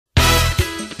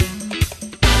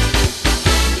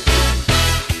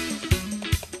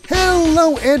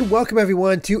Hello and welcome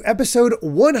everyone to episode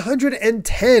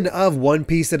 110 of One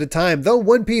Piece at a Time, the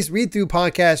One Piece read-through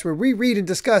podcast where we read and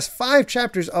discuss 5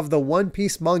 chapters of the One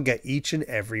Piece manga each and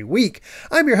every week.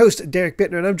 I'm your host, Derek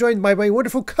Bittner, and I'm joined by my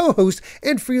wonderful co-host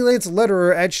and freelance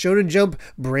letterer at Shonen Jump,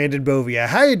 Brandon Bovia.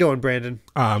 How you doing, Brandon?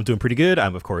 I'm doing pretty good.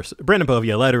 I'm, of course, Brandon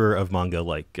Bovia, letterer of manga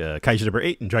like Kaiju number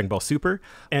 8 and Dragon Ball Super.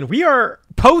 And we are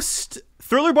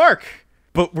post-Thriller Bark.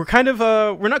 But we're kind of,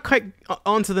 we're not quite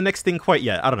on to the next thing quite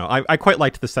yet. I don't know. I quite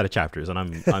liked this set of chapters, and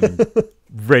I'm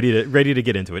ready to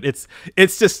get into it.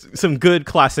 It's just some good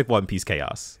classic One Piece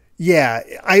chaos. Yeah,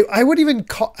 I would even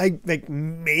call,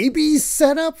 maybe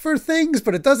set up for things,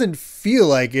 but it doesn't feel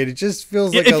like it. It just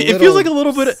feels like it feels like a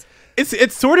little bit,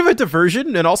 it's sort of a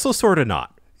diversion and also sort of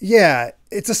not. Yeah,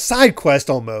 it's a side quest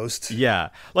almost. Yeah,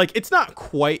 like it's not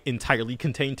quite entirely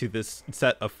contained to this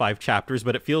set of 5 chapters,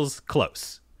 but it feels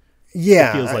close. Yeah,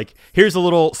 it feels like here's a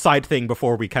little side thing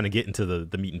before we kind of get into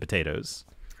the meat and potatoes.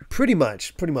 Pretty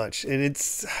much, and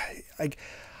it's like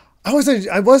I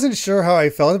wasn't sure how I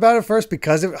felt about it first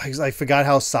because I forgot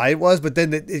how side it was, but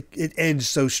then it ends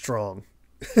so strong.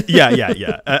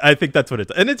 yeah. I think that's what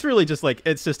it's, and it's really just like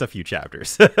it's just a few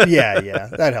chapters. yeah,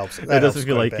 that helps. It doesn't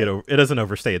feel like it doesn't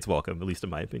overstay its welcome, at least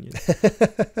in my opinion.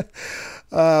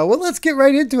 Well, let's get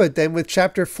right into it then with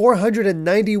chapter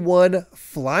 491,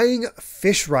 Flying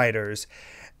Fish Riders,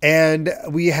 and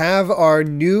we have our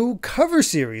new cover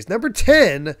series, number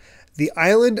 10, The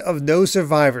Island of No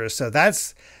Survivors. So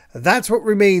that's what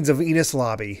remains of Enies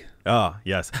Lobby. Oh,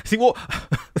 yes. See, well,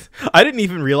 I didn't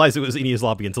even realize it was Enies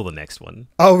Lobby until the next one.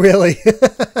 Oh, really?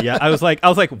 Yeah, I was like,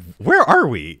 where are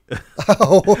we?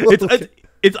 Oh, okay.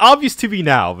 It's obvious to me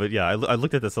now, but yeah, I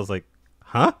looked at this, I was like,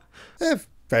 huh?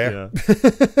 Fair. Yeah.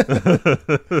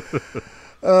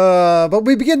 But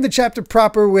we begin the chapter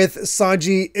proper with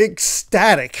Sanji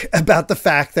ecstatic about the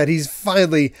fact that he's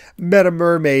finally met a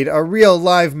mermaid, a real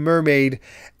live mermaid.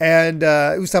 And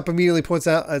Usopp immediately points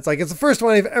out, it's like, it's the first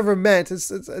one I've ever met.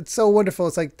 It's so wonderful.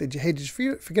 It's like, did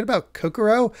you forget about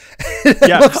Kokoro?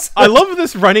 Yeah, I love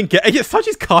this running gag. Yeah,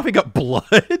 Sanji's coughing up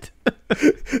blood.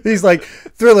 He's like,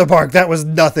 Thriller Bark, that was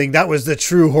nothing. That was the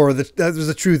true horror. That was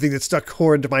the true thing that stuck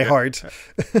horror into my heart.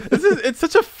 It's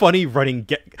such a funny running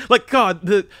gag. Like, God,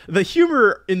 the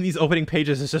humor in these opening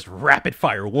pages is just rapid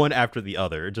fire, one after the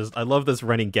other. I love this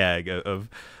running gag of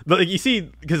like, you see,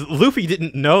 because Luffy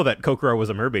didn't know that Kokoro was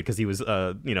a mermaid because he was,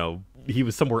 he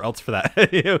was somewhere else for that.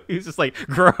 He was just like,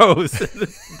 gross.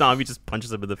 Nami just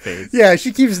punches him in the face. Yeah,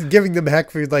 she keeps giving them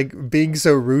heck for like being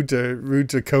so rude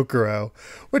to Kokoro,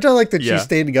 which I like that she's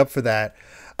standing up for that.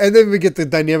 And then we get the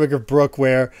dynamic of Brooke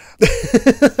where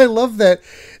I love that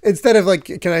instead of like,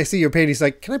 can I see your panties?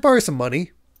 Like, can I borrow some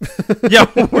money? Yeah,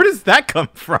 where does that come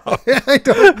from? I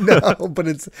don't know, but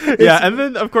it's yeah. And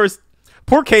then of course,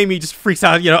 poor Kami just freaks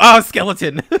out,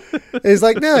 skeleton. It's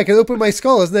like, no, I can open my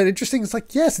skull. Isn't that interesting? It's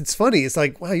like, yes, it's funny. It's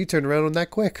like, wow, you turned around on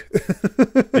that quick.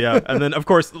 Yeah, and then, of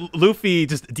course, Luffy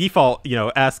just default,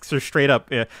 asks her straight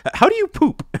up, how do you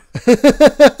poop?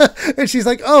 And she's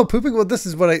like, oh, pooping? Well, this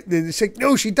is what I... And she's like,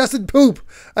 no, she doesn't poop.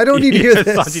 I don't need to hear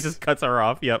this. Sanji just cuts her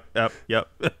off. Yep.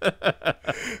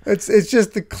 It's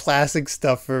just the classic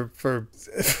stuff for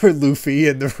Luffy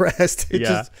and the rest.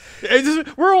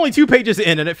 We're only 2 pages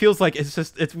in, and it feels like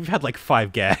we've had like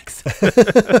 5 gags.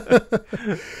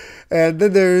 And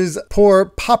then there's poor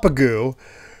Papagoo,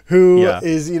 who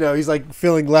is, he's like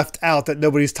feeling left out that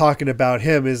nobody's talking about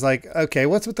him. Is like, okay,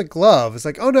 what's with the glove? It's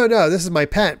like, oh, no, this is my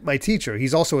pet, my teacher.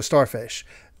 He's also a starfish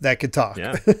that could talk.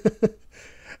 Yeah.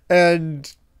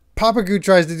 And Papagoo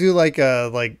tries to do like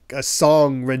a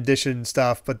song rendition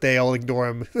stuff, but they all ignore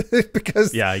him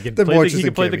because he can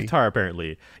play the guitar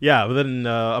apparently. Yeah, but then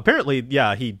apparently,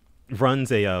 he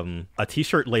runs a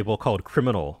t-shirt label called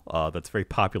Criminal that's very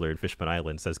popular in Fishman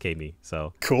Island, says Kami.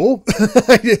 So cool.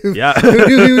 Yeah. Who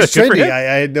knew he was trendy? I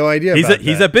had no idea.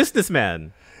 He's a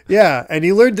businessman. Yeah, and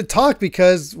he learned to talk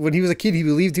because when he was a kid, he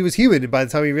believed he was human, and by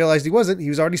the time he realized he wasn't, he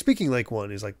was already speaking like one.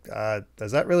 He's like,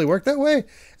 does that really work that way?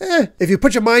 If you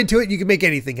put your mind to it, you can make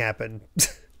anything happen.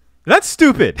 That's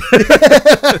stupid.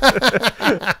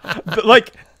 But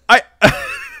like, I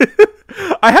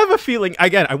have a feeling,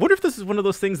 again, I wonder if this is one of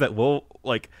those things that will,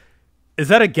 like, is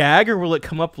that a gag or will it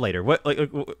come up later? What, like,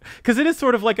 because it is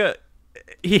sort of like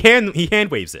he hand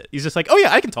waves it. He's just like, oh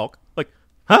yeah, I can talk. Like,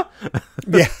 huh?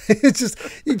 Yeah, it's just,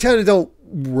 you kind of don't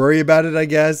worry about it, I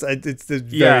guess. It's the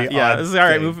very odd This is, all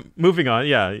right, moving on.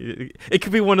 Yeah, it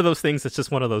could be one of those things that's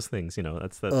just one of those things,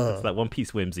 that's that One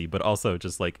Piece whimsy, but also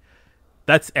just like,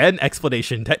 that's an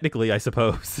explanation, technically, I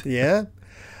suppose. Yeah.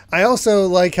 I also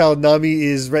like how Nami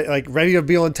is ready to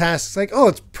be on task. It's like, oh,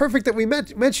 it's perfect that we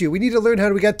met you. We need to learn how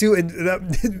we got to.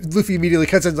 And Luffy immediately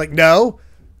cuts in. It's like, no,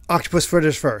 octopus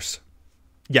fritters first.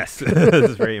 Yes, this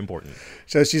is very important.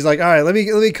 So she's like, all right, let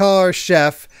me call our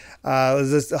chef.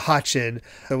 This is Hachin.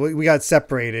 So we got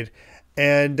separated,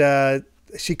 and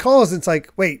she calls and it's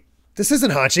like, wait, this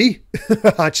isn't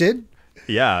Hachin.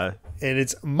 Yeah. And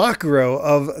it's Makuro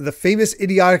of the famous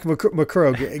idiotic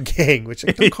Makuro gang, which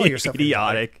don't call yourself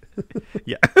idiotic.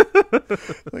 Yeah.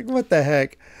 Like, what the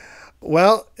heck?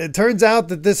 Well, it turns out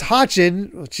that this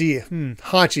Hachin,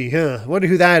 Hachi, wonder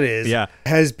who that is, yeah,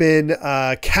 has been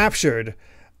captured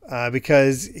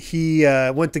because he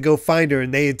went to go find her,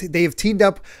 and they have teamed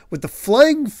up with the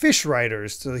Flying Fish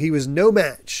Riders, so he was no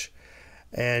match.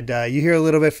 And you hear a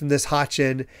little bit from this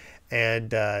Hachin,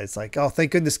 and it's like, oh,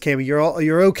 thank goodness, Cammy,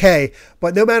 you're okay.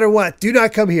 But no matter what, do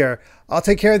not come here. I'll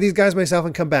take care of these guys myself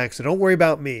and come back, so don't worry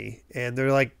about me. And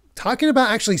they're like talking about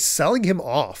actually selling him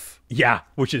off. Yeah,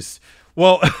 which is,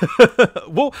 well,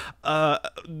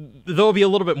 there'll be a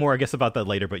little bit more, I guess, about that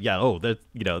later. But yeah,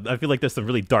 I feel like there's some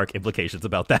really dark implications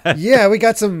about that. Yeah, we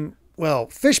got some,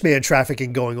 fishman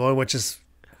trafficking going on, which is,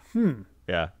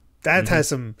 yeah, that has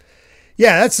some,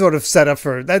 that's sort of set up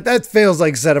for, that feels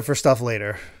like set up for stuff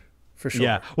later, for sure.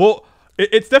 Yeah, well,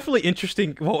 it's definitely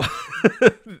interesting. Well,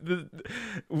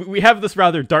 we have this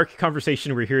rather dark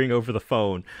conversation we're hearing over the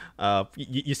phone.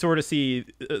 You sort of see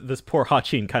this poor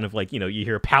Hachin kind of like, you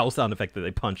hear a pow sound effect that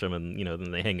they punch him and,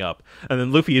 then they hang up. And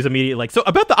then Luffy is immediately like, so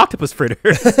about the octopus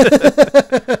fritters.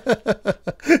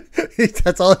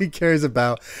 That's all he cares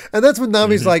about. And that's when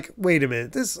Nami's like, wait a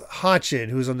minute, this Hachin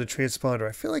who's on the transponder,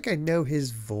 I feel like I know his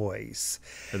voice.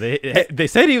 They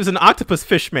said he was an octopus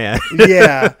fish man.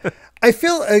 Yeah. I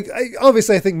feel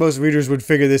obviously I think most readers would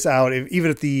figure this out even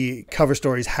if the cover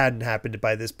stories hadn't happened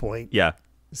by this point. Yeah.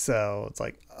 So it's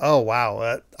like, oh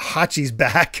wow, Hachi's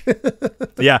back.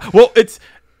 Yeah. Well, if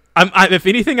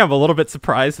anything, I'm a little bit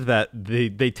surprised that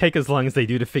they take as long as they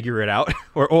do to figure it out.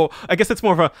 or I guess it's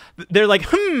more of they're like,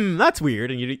 that's weird,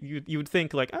 and you would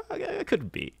think like, oh, it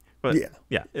couldn't be. But yeah.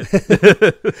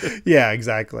 Yeah,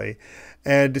 exactly.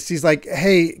 And she's like,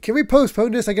 hey, can we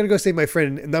postpone this? I gotta go save my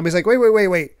friend. And Nami's like,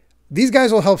 wait. These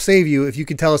guys will help save you if you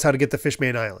can tell us how to get to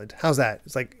Fishman Island. How's that?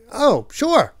 It's like, oh,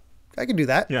 sure. I can do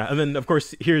that. Yeah, and then, of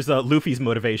course, here's Luffy's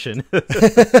motivation.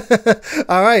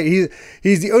 All right.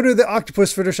 He's the owner of the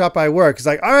octopus fritter shop I work. He's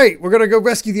like, all right, we're going to go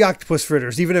rescue the octopus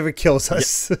fritters, even if it kills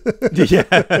us. Yeah.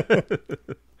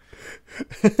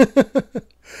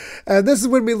 And this is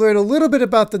when we learn a little bit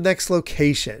about the next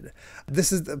location.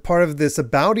 This is part of the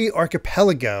Sabaody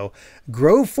Archipelago,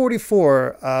 Grove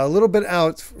 44, a little bit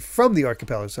out from the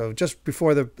archipelago, so just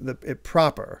before it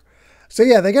proper. So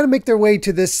yeah, they got to make their way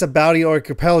to this Sabaody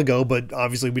Archipelago, but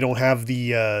obviously we don't have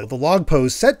the log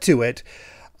post set to it.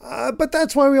 But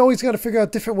that's why we always got to figure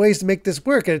out different ways to make this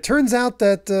work. And it turns out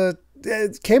that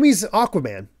Cammy's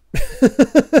Aquaman.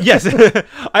 Yes.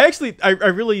 I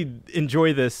really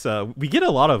enjoy this. We get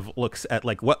a lot of looks at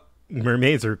like what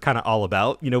mermaids are kind of all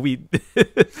about.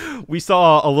 We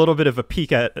saw a little bit of a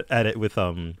peek at it with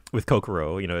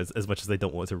Kokoro, as much as they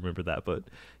don't want to remember that. But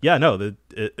yeah, no,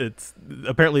 it's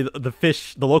apparently the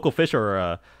local fish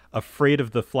are afraid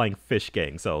of the flying fish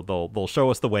gang, so they'll show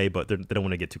us the way, but they don't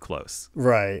want to get too close.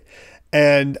 Right.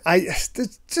 And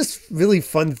it's just really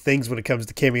fun things when it comes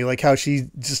to Cammy, like how she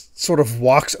just sort of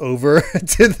walks over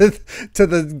to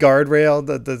the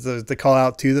guardrail to call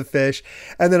out to the fish.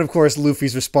 And then, of course,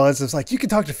 Luffy's response is like, you can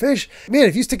talk to fish? Man,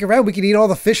 if you stick around, we can eat all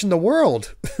the fish in the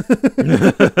world.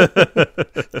 And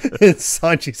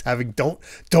Sanji's having,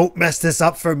 don't mess this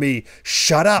up for me.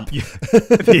 Shut up.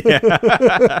 Yeah.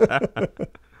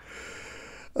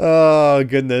 Oh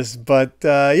goodness. But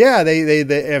they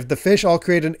have the fish all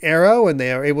create an arrow and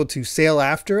they are able to sail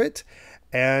after it.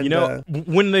 And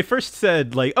when they first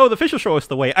said like, oh, the fish will show us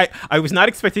the way, I was not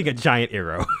expecting a giant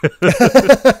arrow.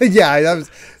 Yeah, that was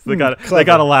they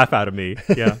got a laugh out of me.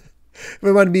 Yeah. It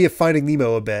reminded me of Finding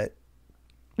Nemo a bit.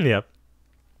 Yeah.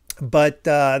 But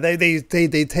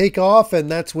they take off,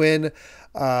 and that's when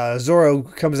Zoro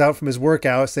comes out from his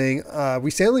workout saying,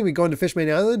 we sailing? We going to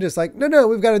Fishman Island? It's like, no,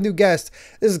 we've got a new guest.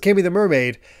 This is Cammy the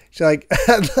Mermaid. She's like,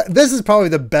 this is probably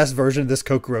the best version of this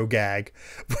Kokoro gag.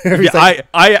 Yeah,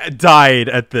 I died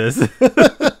at this.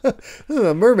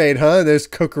 Oh, mermaid, huh? And there's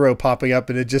Kokoro popping up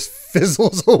and it just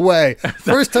fizzles away.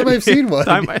 First time I've seen one.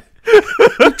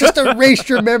 You just erased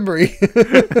your memory.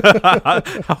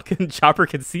 How can Chopper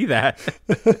can see that?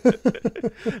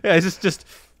 Yeah, it's just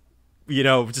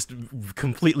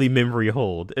completely memory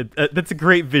hold. That's a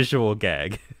great visual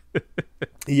gag.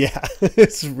 Yeah,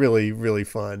 it's really, really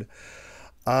fun.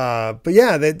 But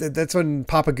yeah, that's when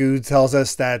Papa Goo tells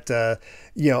us that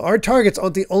our targets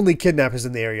aren't the only kidnappers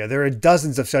in the area. There are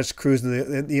dozens of such crews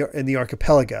in the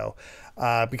archipelago,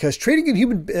 because trading in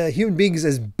human beings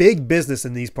is big business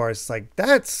in these parts. It's like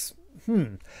that's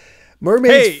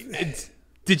mermaids. Hey,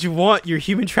 did you want your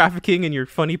human trafficking and your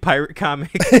funny pirate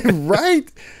comic?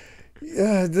 Right?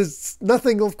 There's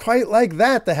nothing quite like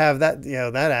that to have that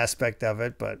that aspect of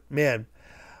it. But man.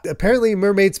 Apparently,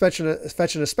 mermaids fetch an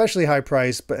especially high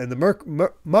price, and the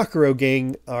Makaro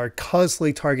gang are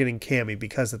constantly targeting Cammy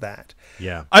because of that.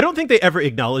 Yeah. I don't think they ever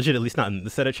acknowledge it, at least not in the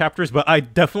set of chapters, but I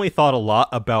definitely thought a lot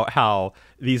about how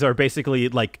these are basically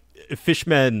like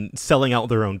fishmen selling out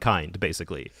their own kind,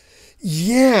 basically.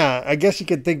 Yeah, I guess you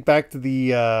could think back to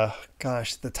the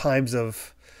times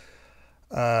of,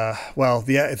 the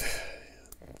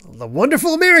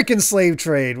wonderful American slave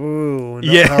trade. Ooh,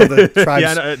 yeah. How the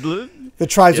tribes... The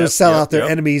tribes would sell out their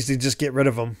enemies to just get rid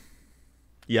of them.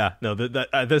 Yeah, no,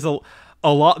 there's a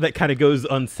lot that kind of goes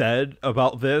unsaid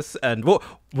about this, and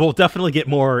we'll definitely get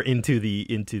more into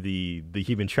the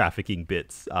human trafficking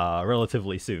bits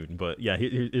relatively soon. But yeah,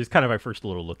 here's kind of our first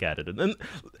little look at it, and then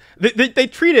they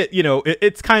treat it,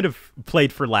 it's kind of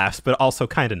played for laughs, but also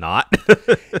kind of not.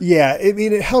 Yeah, I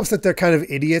mean, it helps that they're kind of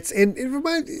idiots, and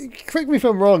correct me if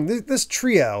I'm wrong. This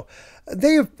trio.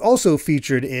 They have also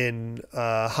featured in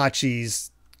Hachi's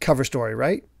cover story,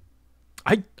 right?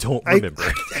 I don't remember.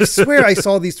 I swear I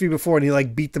saw these three before, and he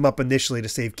beat them up initially to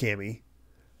save Cammy,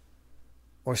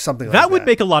 or something like that. That would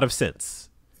make a lot of sense,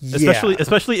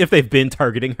 especially if they've been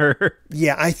targeting her.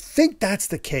 Yeah, I think that's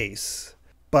the case.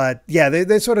 But yeah,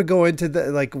 they sort of go into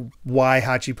the why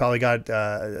Hachi probably got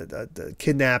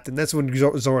kidnapped, and that's when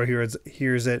Zoro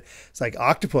hears it. It's like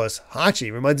octopus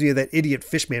Hachi reminds me of that idiot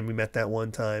fishman we met that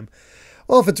one time.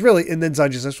 Well, if it's really, and then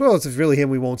Sanji says, "Well, if it's really him,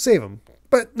 we won't save him."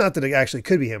 But not that it actually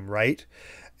could be him, right?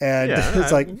 And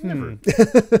it's like,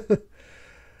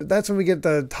 That's when we get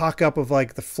the talk up of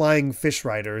the flying fish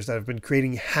riders that have been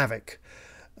creating havoc.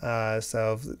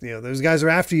 So those guys are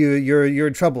after you. You're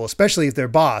in trouble, especially if their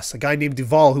boss, a guy named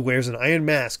Duval, who wears an iron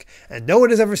mask, and no one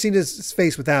has ever seen his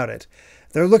face without it.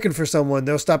 If they're looking for someone,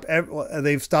 they've stopped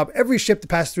every ship to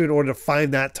pass through in order to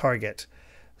find that target.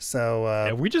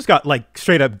 So we just got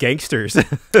straight up gangsters.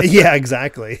 Yeah,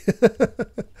 exactly.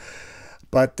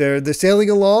 But they're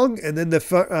sailing along, and then the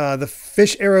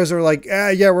fish arrows are like,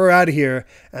 yeah, we're out of here,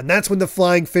 and that's when the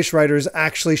flying fish riders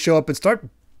actually show up and start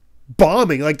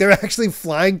bombing. They're actually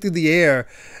flying through the air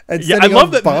and I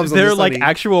love that they're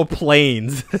actual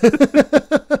planes.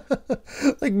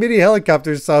 Like mini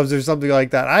helicopter subs or something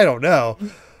like that. I don't know.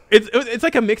 It's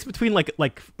like a mix between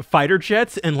like fighter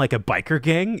jets and like a biker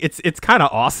gang. It's kind of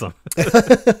awesome.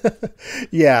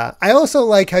 Yeah, I also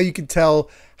like how you can tell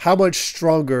how much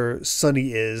stronger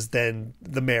Sunny is than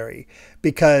the Mary,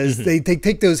 because they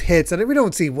take those hits, and we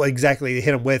don't see what exactly they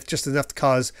hit them with, just enough to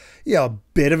cause a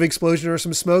bit of explosion or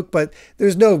some smoke, but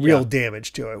there's no real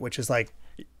damage to it, which is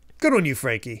good on you,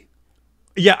 Frankie.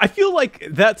 Yeah, I feel like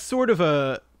that's sort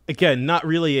of again, not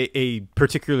really a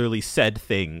particularly said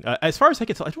thing. As far as I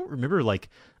can tell, I don't remember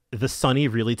the Sunny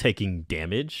really taking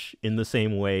damage in the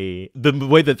same way, the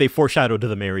way that they foreshadowed to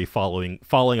the Mary falling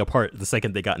apart the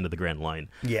second they got into the Grand Line.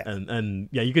 Yeah. And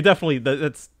yeah, you could definitely,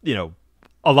 that's,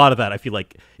 a lot of that. I feel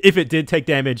like if it did take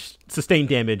damage, sustained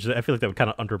damage, I feel like that would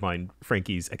kind of undermine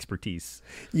Frankie's expertise.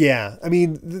 Yeah. I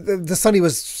mean, the Sunny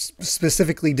was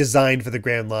specifically designed for the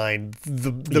Grand Line.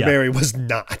 The Mary was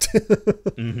not.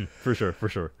 For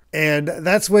sure. And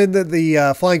that's when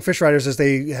the flying fish riders, as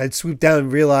they had swooped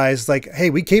down, realized hey,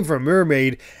 we came for a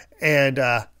mermaid, and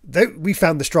we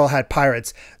found the Straw Hat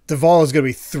Pirates. Duval is going to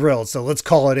be thrilled, so let's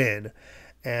call it in.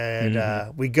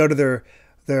 And we go to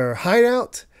their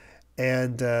hideout.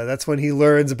 And that's when he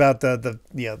learns about the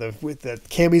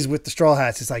Cammys with the Straw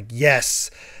Hats. It's like, yes,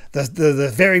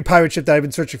 the very pirate ship that I've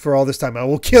been searching for all this time. I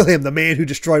will kill him, the man who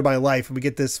destroyed my life. And we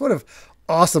get this sort of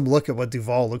awesome look at what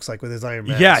Duval looks like with his iron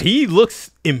mask. Yeah, he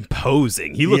looks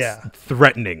imposing. He looks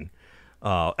threatening.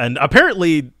 And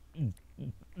apparently,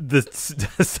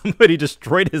 somebody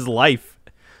destroyed his life.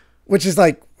 Which is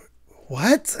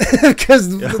what? Because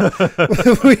who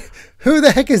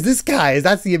the heck is this guy?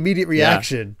 That's the immediate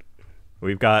reaction. Yeah.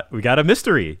 We got a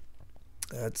mystery.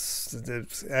 It's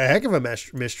a heck of a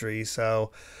mystery.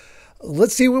 So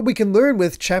let's see what we can learn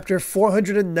with chapter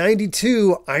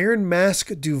 492, Iron Mask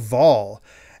Duval.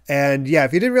 And yeah,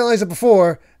 if you didn't realize it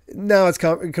before, now it's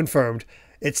confirmed.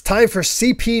 It's time for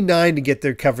CP9 to get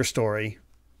their cover story.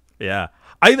 Yeah.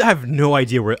 I have no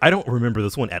idea I don't remember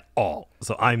this one at all.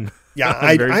 So I'm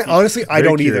I honestly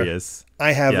don't curious. Either.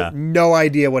 I have no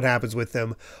idea what happens with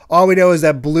them. All we know is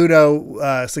that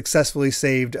Bluto successfully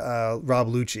saved Rob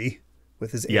Lucci,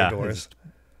 with his air doors.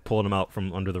 Pulling them out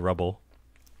from under the rubble.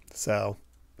 So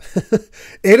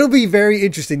it'll be very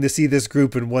interesting to see this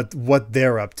group and what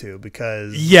they're up to,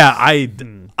 because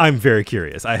I'm very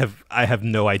curious. I have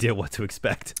no idea what to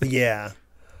expect. Yeah.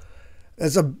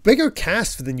 There's a bigger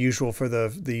cast than usual for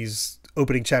these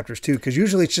opening chapters too, because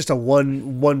usually it's just a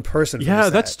one person. Yeah,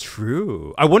 that's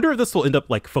true. I wonder if this will end up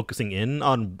like focusing in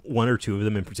on one or two of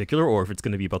them in particular, or if it's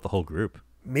going to be about the whole group.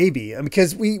 Maybe,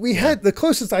 because we had the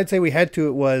closest I'd say we had to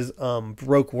it was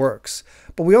Baroque Works,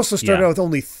 but we also started out with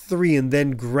only 3 and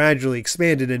then gradually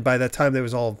expanded, and by that time that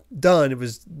was all done, it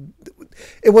wasn't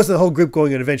the whole group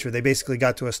going on an adventure. They basically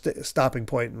got to a stopping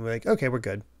point and we're like, okay, we're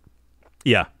good.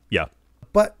 Yeah.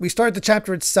 But we start the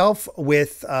chapter itself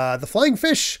with the Flying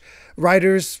Fish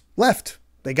riders left.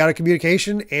 They got a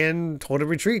communication and told to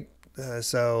retreat.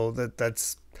 So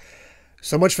that's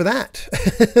so much for that.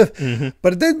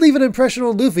 But it did leave an impression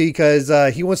on Luffy, because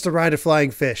he wants to ride a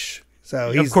flying fish.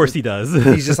 So of course he does.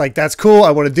 He's just like, that's cool.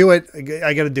 I want to do it.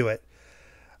 I got to do it.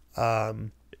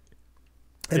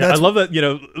 And I love that,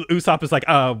 Usopp is like,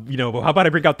 how about I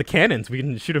bring out the cannons? We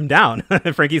can shoot him down.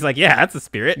 Frankie's like, yeah, that's the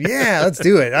spirit. Yeah, let's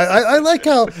do it. I like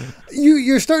how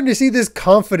you're starting to see this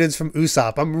confidence from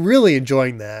Usopp. I'm really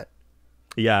enjoying that.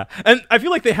 Yeah. And I feel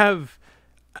like they have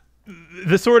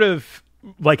the sort of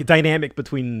like dynamic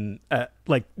between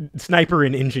like sniper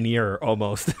and engineer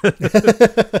almost.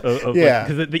 Yeah.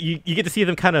 Because you get to see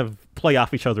them kind of play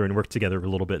off each other and work together a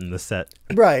little bit in this set.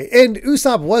 Right. And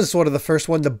Usopp was sort of the first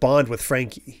one to bond with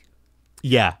Frankie.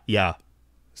 Yeah.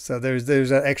 So there's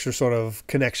an extra sort of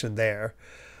connection there.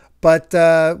 But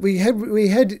we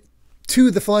head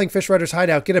to the Flying Fish Riders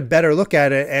hideout, get a better look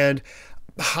at it, and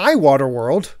High Water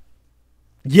World.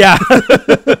 Yeah.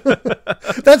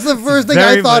 That's the first thing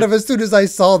I thought of as soon as I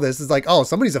saw this. It's like, oh,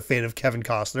 somebody's a fan of Kevin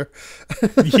Costner.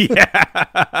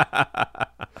 Yeah.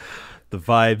 The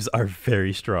vibes are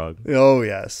very strong. Oh,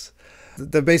 yes.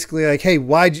 They're basically like, hey,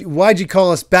 why'd you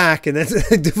call us back? And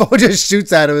then Defoe just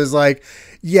shoots at him. Is like,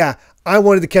 yeah, I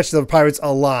wanted to catch the pirates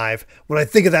alive. When I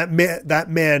think of that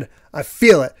man, I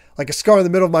feel it like a scar in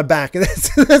the middle of my back. And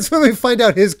that's when we find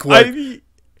out his quote.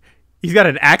 He's got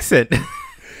an accent.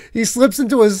 He slips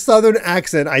into a southern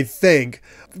accent, I think,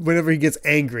 whenever he gets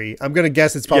angry. I'm going to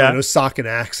guess it's probably an Osakan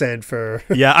accent for...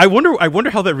 Yeah, I wonder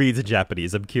how that reads in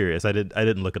Japanese. I'm curious. I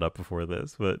didn't look it up before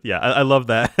this, but yeah, I love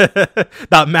that.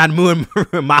 That man moon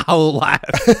my whole life.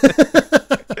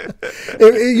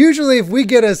 Usually if we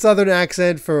get a southern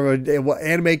accent for an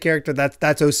anime character, that's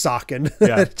Osakan.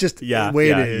 Yeah. That's just the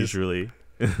way it is. Usually.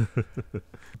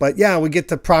 But yeah, we get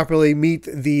to properly meet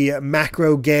the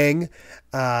Macro gang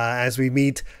as we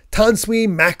meet Tansui,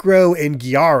 Macro, and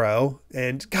Gyaro.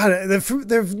 And God,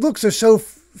 their looks are so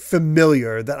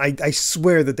familiar that I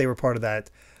swear that they were part of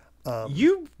that.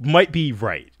 You might be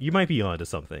right. You might be onto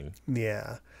something.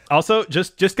 Yeah. Also,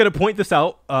 just going to point this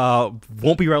out,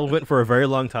 won't be relevant for a very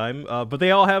long time, but they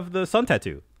all have the sun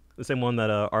tattoo. The same one that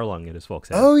Arlong and his folks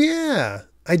have. Oh, yeah.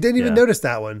 I didn't even notice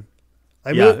that one.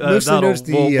 I mostly noticed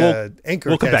the anchor.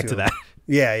 We'll come back to that.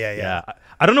 Yeah.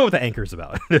 I don't know what the anchor is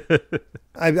about.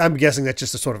 I'm guessing that's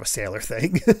just a sort of a sailor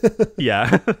thing.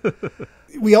 Yeah.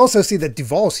 We also see that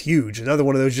Duval's huge. Another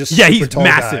one of those just he's tall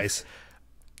massive guys.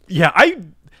 Yeah,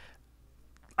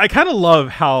 I kind of love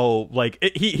how like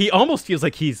he almost feels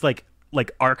like he's like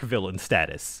arc villain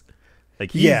status.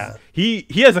 Like he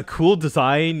has a cool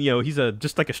design. He's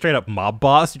just like a straight up mob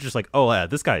boss. You're just like, oh yeah,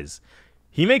 this guy's.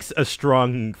 He makes a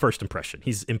strong first impression.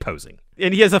 He's imposing.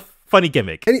 And he has a funny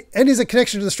gimmick. And he's a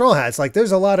connection to the Straw Hats. Like,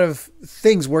 there's a lot of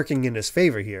things working in his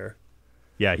favor here.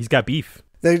 Yeah, he's got beef.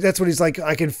 That's when he's like,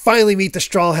 I can finally meet the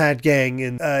Straw Hat gang.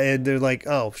 And they're like,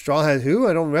 oh, Straw Hat who?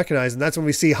 I don't recognize. And that's when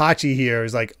we see Hachi here.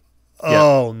 He's like,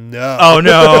 oh, no. Oh,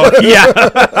 no.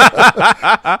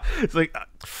 Yeah. It's like,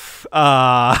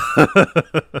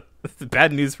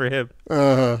 bad news for him.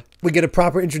 We get a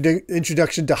proper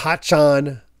introduction to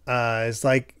Hachan. It's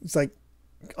like,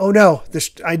 oh no,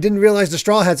 I didn't realize the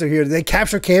Straw Hats are here. Did they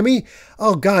capture Cammy?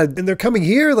 Oh God, and they're coming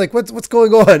here? Like, what's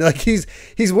going on? Like, he's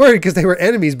worried because they were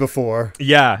enemies before.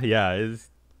 Yeah, it's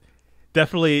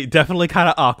definitely kind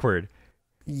of awkward.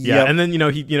 Yeah, and then he's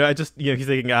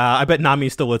thinking, I bet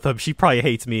Nami's still with him. She probably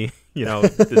hates me.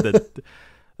 The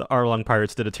Arlong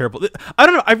pirates did a terrible. I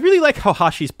don't know. I really like how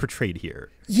Hashi's portrayed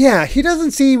here. Yeah, he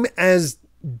doesn't seem as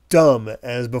dumb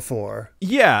as before.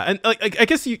 Yeah, and like I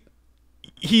guess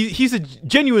he's a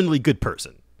genuinely good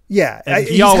person. Yeah,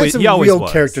 he always had some real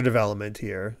was. Character development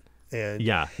here. And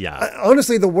yeah.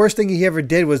 Honestly, the worst thing he ever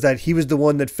did was that he was the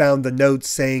one that found the notes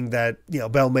saying that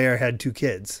Belmare had 2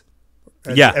 kids.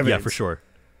 Yeah, for sure.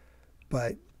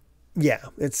 But yeah,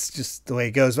 it's just the way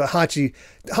it goes. But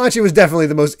Hachi was definitely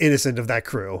the most innocent of that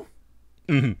crew.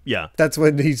 Yeah. That's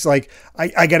when he's like,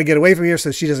 I got to get away from here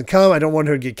so she doesn't come. I don't want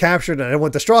her to get captured. And I don't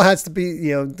want the Straw Hats to be,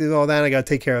 do all that. I got to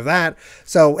take care of that.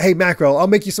 So, hey, Mackerel, I'll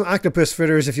make you some octopus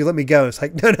fritters if you let me go. It's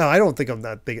like, no, I don't think I'm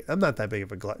that big. I'm not that big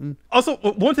of a glutton. Also,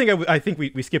 one thing I think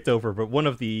we skipped over, but one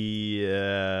of the,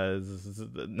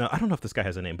 no, I don't know if this guy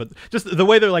has a name, but just the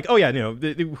way they're like, oh yeah, no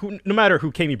matter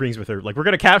who Kami brings with her, like we're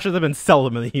going to capture them and sell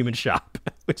them in the human shop,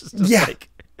 which is just like,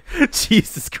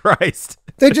 Jesus Christ.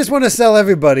 They just want to sell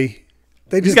everybody.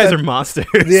 These guys are monsters.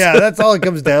 Yeah, that's all it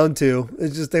comes down to.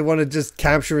 It's just they want to just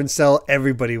capture and sell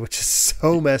everybody, which is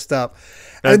so messed up.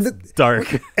 That's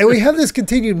dark. And we have this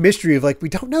continued mystery of like, we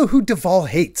don't know who Duvall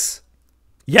hates.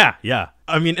 Yeah.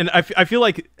 I mean, and I feel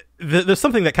like there's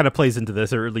something that kind of plays into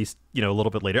this, or at least, a little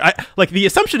bit later. Like the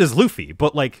assumption is Luffy,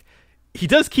 but like he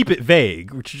does keep it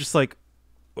vague, which is just like,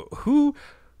 who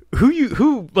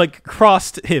like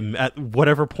crossed him at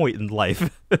whatever point in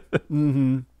life.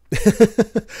 Mm-hmm.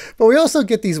 But we also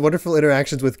get these wonderful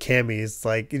interactions with Kami. It's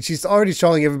like, and she's already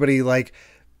showing everybody like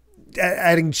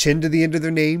adding chin to the end of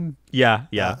their name. Yeah.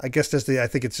 I guess I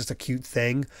think it's just a cute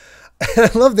thing.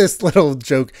 And I love this little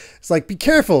joke. It's like, be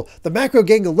careful. The Macro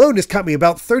Gang alone has caught me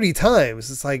about 30 times.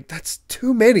 It's like, that's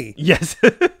too many. Yes.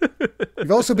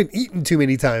 You've also been eaten too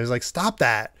many times. Like, stop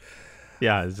that.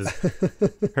 Yeah. It's just,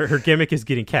 her gimmick is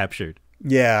getting captured.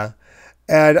 Yeah.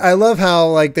 And I love how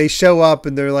like they show up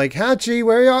and they're like, Hachi,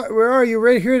 where are you?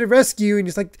 Right here to rescue. And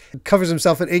he's like, covers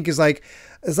himself in ink. This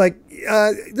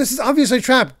is obviously a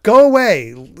trap. Go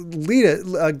away.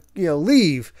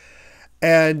 Leave.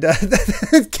 And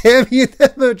Kami and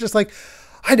them are just like,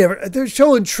 they're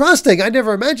showing trusting. I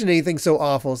never imagined anything so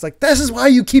awful. It's like, this is why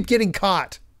you keep getting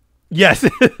caught. Yes.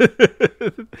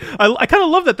 I kind of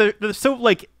love that they're so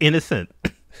like innocent.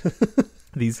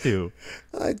 These two.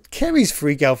 Kami's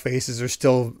freak out faces are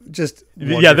still just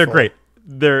wonderful. Yeah, they're great.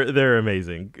 They're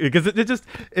amazing because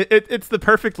it's the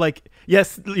perfect like,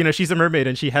 yes, she's a mermaid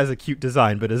and she has a cute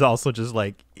design, but is also just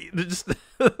like just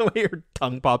the way her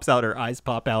tongue pops out, her eyes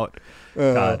pop out.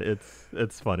 God,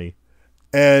 it's funny.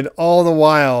 And all the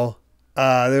while,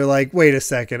 they're like, wait a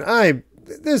second,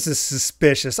 this is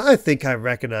suspicious. I think I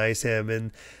recognize him.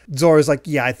 And Zora's like,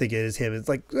 yeah, I think it is him. It's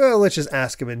like, let's just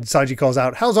ask him. And Sanji calls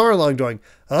out, how's Arlong doing?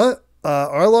 Huh?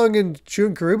 Arlong and Chu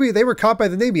and Karubi, they were caught by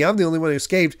the Navy. I'm the only one who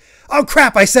escaped. Oh,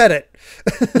 crap, I said it.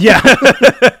 Yeah.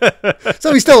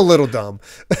 So he's still a little dumb.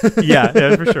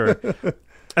 yeah, for sure.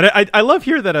 And I love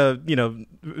here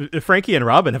that, Frankie and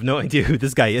Robin have no idea who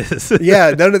this guy is.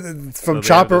 Yeah, from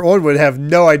Chopper onward have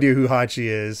no idea who Hachi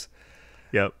is.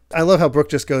 Yep. I love how Brooke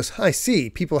just goes, I see,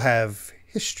 people have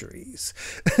histories.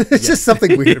 It's just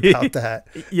something weird about that.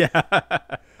 Yeah.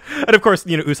 And of course,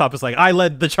 Usopp is like, I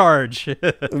led the charge.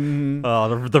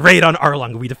 The raid on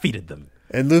Arlong, we defeated them.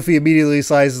 And Luffy immediately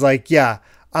slides like, yeah,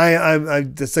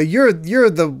 I'm so you're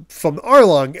from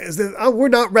Arlong. We're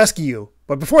not rescue you.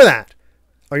 But before that,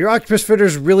 are your octopus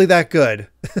fritters really that good?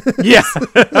 Yeah.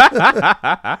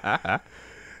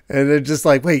 And they're just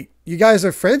like, wait, you guys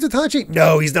are friends with Hachi?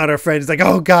 No, he's not our friend. It's like,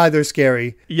 oh God, they're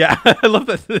scary. Yeah, I love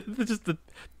that. Just the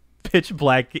pitch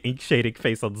black ink shading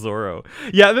face on Zoro.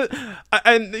 Yeah,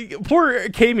 and poor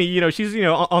Kami, she's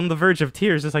on the verge of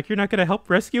tears. It's like, you're not gonna help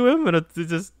rescue him, and it's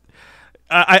just,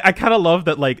 I kind of love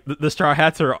that like the Straw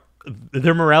Hats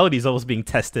their morality is almost being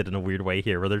tested in a weird way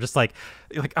here, where they're just like,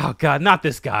 oh God, not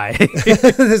this guy.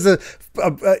 There's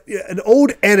an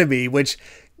old enemy, which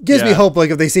gives me hope,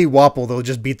 like if they see Wapple, they'll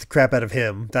just beat the crap out of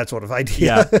him. That sort of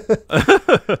idea.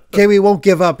 Yeah. Kami won't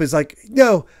give up. It's like,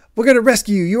 no, we're going to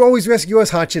rescue you. You always rescue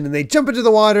us, Hachin. And they jump into the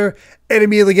water and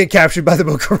immediately get captured by the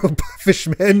Bokoro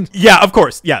fishmen. Yeah, of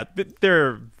course. Yeah,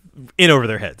 they're in over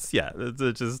their heads. Yeah,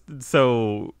 it's just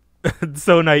so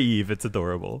naive. It's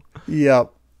adorable.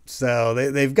 Yep. So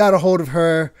they've got a hold of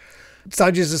her.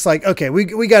 Sanji's just like, okay, we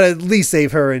got to at least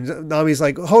save her. And Nami's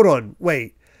like, hold on,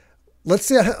 wait. Let's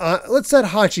set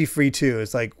Hachi free too.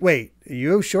 It's like, wait, are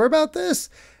you sure about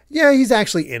this? Yeah, he's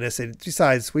actually innocent.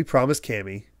 Besides, we promised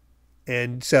Kami.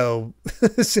 And so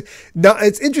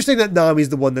it's interesting that Nami's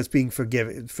the one that's being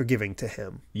forgiving to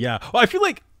him. Yeah. Well, I feel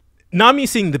like Nami's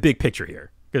seeing the big picture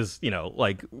here. Because,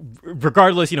 like,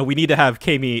 regardless, we need to have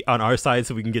Kami on our side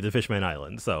so we can get to Fishman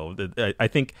Island. So I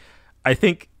think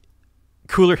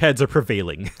cooler heads are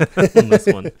prevailing on this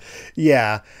one.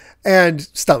 Yeah. And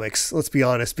stomachs, let's be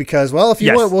honest, because, well, if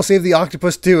you want, we'll save the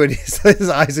octopus too. And his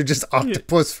eyes are just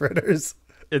octopus fritters.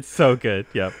 It's so good.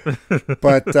 Yep.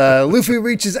 But Luffy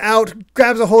reaches out,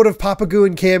 grabs a hold of Papagu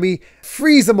and Kami,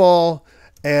 frees them all,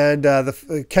 and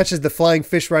catches the flying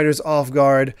fish riders off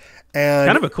guard. And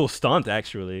kind of a cool stunt,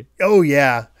 actually. Oh,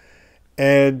 yeah.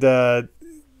 And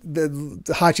the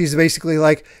Hachi's basically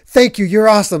like, thank you, you're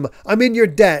awesome, I'm in your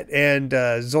debt. And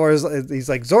he's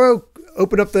like, Zoro,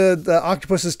 open up the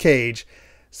octopus's cage.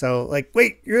 So like,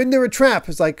 wait, you're in there a trap.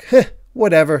 It's like,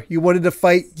 whatever, you wanted to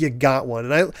fight, you got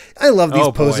one. And I love these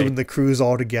poses when the crew's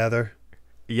all together.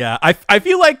 Yeah, I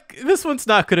feel like this one's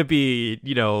not going to be,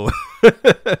 they're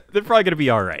probably going to be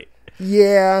all right.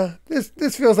 Yeah,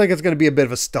 this feels like it's going to be a bit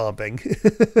of a stomping.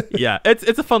 Yeah,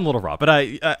 it's a fun little romp, but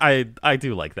I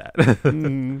do like that.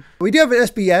 We do have an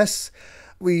SBS.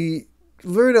 We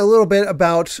learn a little bit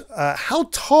about how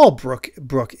tall Brook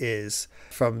is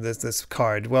from this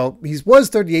card. Well, he was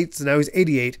 38, so now he's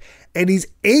 88, and he's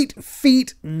 8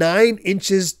 feet 9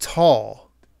 inches tall.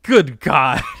 Good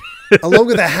God. Along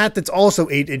with a hat that's also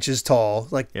 8 inches tall.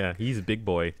 Like, yeah, he's a big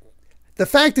boy. The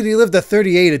fact that he lived to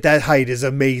 38 at that height is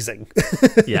amazing.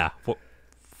 Yeah. Well,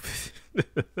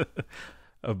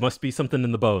 must be something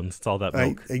in the bones. It's all that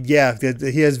milk. Yeah,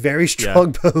 he has very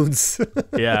strong bones.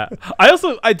 Yeah.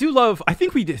 I do love, I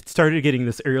think we started getting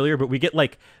this earlier, but we get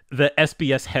like the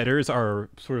SBS headers are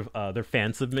sort of their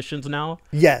fan submissions now.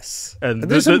 Yes. And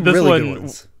there's some really good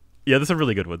ones. Yeah, there's some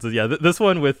really good ones. Yeah, this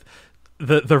one with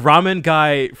the ramen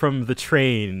guy from the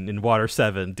train in Water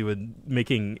 7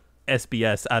 making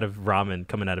SBS out of ramen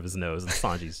coming out of his nose, and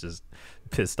Sanji's just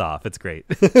pissed off. It's great.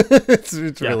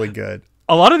 It's really good.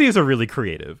 A lot of these are really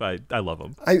creative. I love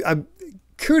them. I'm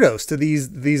kudos to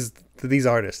these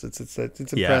artists. It's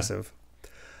impressive. Yeah.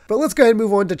 But let's go ahead and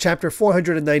move on to chapter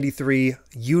 493,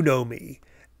 You Know Me.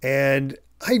 And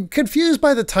I'm confused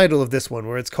by the title of this one,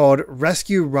 where it's called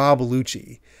Rescue Rob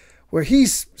Lucci, where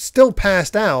he's still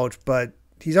passed out, but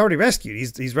he's already rescued.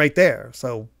 He's right there.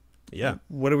 So yeah,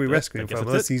 what are we rescuing from?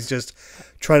 Unless he's just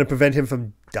trying to prevent him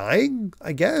from dying,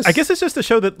 I guess. I guess it's just to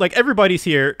show that like everybody's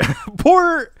here.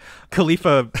 Poor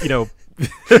Khalifa,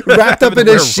 wrapped up in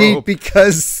a sheet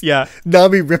because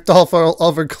Nami ripped off all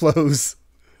of her clothes.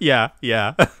 Yeah.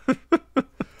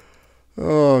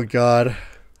 Oh God.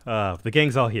 The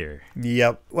gang's all here.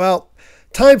 Yep. Well,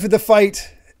 time for the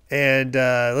fight, and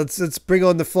let's bring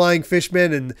on the flying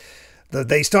fishmen and.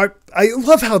 They start. I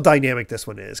love how dynamic this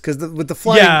one is because with the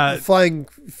flying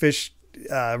fish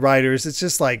riders, it's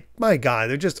just like, my God,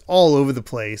 they're just all over the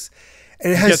place,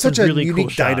 and it has such a really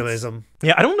unique cool dynamism.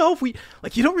 Yeah, I don't know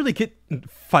if you don't really get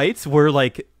fights where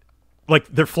like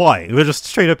they're flying; they're just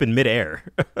straight up in midair.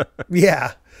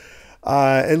 Yeah,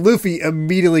 and Luffy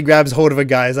immediately grabs hold of a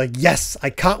guy. He's like, "Yes,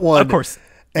 I caught one." Of course.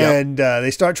 And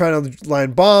they start trying to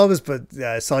line bombs, but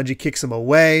Sanji kicks him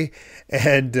away,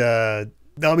 and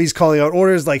Nami's calling out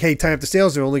orders like, hey, tie up the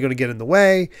sails, they're only going to get in the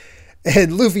way.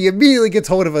 And Luffy immediately gets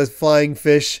hold of a flying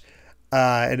fish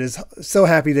and is so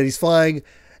happy that he's flying,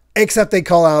 except they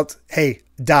call out, hey,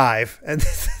 dive. And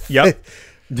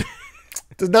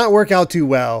does not work out too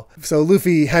well. So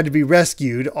Luffy had to be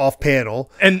rescued off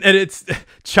panel. And it's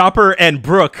Chopper and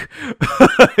Brook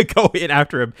go in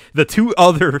after him, the two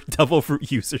other devil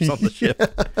fruit users on the ship.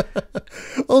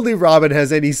 Only Robin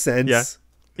has any sense. Yeah.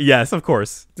 Yes, of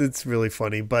course. It's really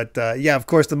funny. But of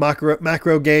course, the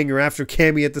macro gang are after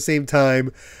Cammy at the same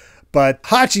time. But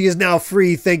Hachi is now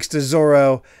free thanks to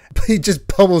Zoro. But he just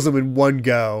pummels him in one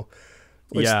go.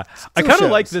 Yeah. I kind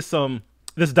of like this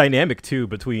dynamic, too,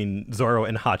 between Zoro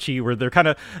and Hachi, where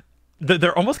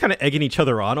they're almost kind of egging each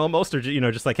other on almost, or,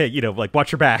 just like, hey, like,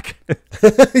 watch your back.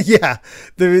 Yeah,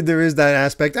 there is that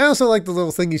aspect. I also like the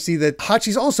little thing you see that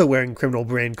Hachi's also wearing criminal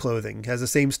brand clothing, has the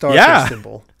same starfish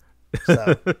symbol.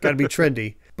 So gotta be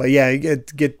trendy. But yeah,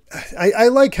 I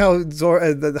like how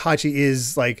the Hachi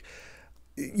is like,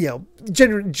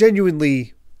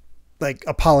 genuinely like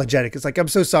apologetic. It's like, I'm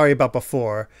so sorry about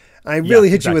before. I really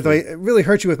really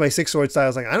hurt you with my six sword style. I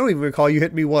was like, I don't even recall you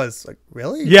hit me once. Like,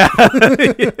 really? Yeah.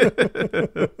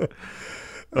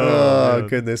 Oh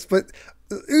goodness. But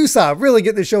Usopp really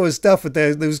getting to show his stuff with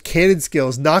those cannon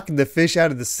skills, knocking the fish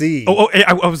out of the sea.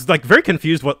 I was like very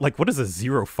confused. What is a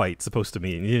zero fight supposed to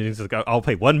mean? He's like, I'll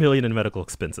pay 1 million in medical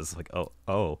expenses. Like,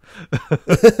 oh.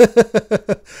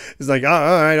 He's like,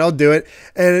 all right, I'll do it.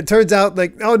 And it turns out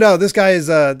like, oh no, this guy is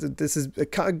going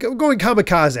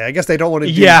kamikaze. I guess they don't want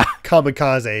to do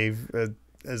kamikaze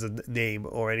as a name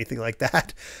or anything like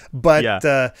that. But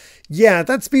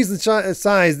that speed and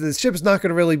size, the ship's not going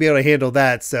to really be able to handle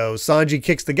that. So Sanji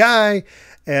kicks the guy,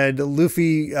 and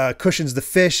Luffy cushions the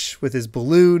fish with his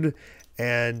balloon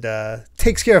and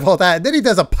takes care of all that. And then he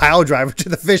does a pile driver to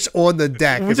the fish on the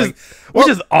deck. Which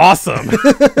is awesome.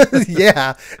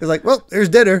 Yeah. It's like, well, there's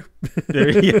dinner.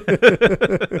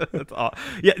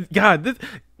 Yeah, God,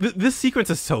 this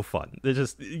sequence is so fun. They're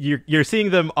just you're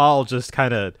seeing them all just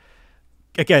kind of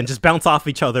again, just bounce off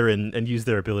each other and use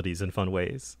their abilities in fun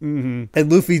ways. Mm-hmm.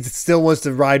 And Luffy still wants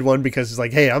to ride one because he's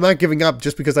like, hey, I'm not giving up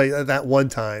just because that one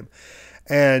time.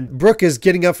 And Brook is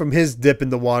getting up from his dip in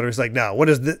the water. He's like, no, what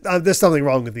is this? There's something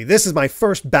wrong with me. This is my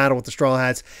first battle with the Straw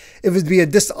Hats. It would be a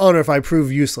dishonor if I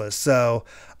prove useless. So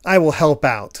I will help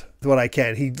out what I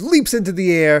can. He leaps into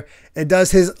the air and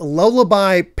does his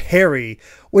lullaby parry,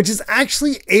 which is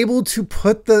actually able to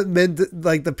put the men,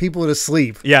 like the people to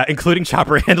sleep. Yeah, including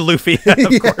Chopper and Luffy,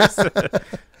 of course.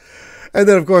 And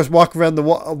then, of course, walk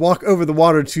over the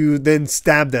water to then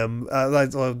stab them.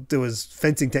 There was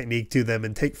fencing technique to them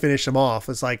and finish them off.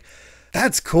 It's like,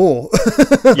 that's cool.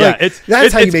 Yeah,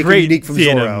 that's how you make it unique from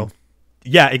Zoro.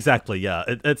 Yeah, exactly. Yeah,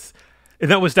 and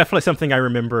that was definitely something I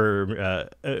remember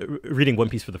reading One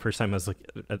Piece for the first time. I was like,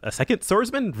 a second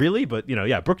swordsman, really? But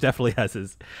Brook definitely has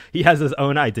his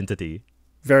own identity.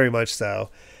 Very much so.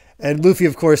 And Luffy,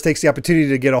 of course, takes the opportunity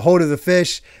to get a hold of the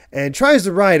fish and tries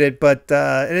to ride it, but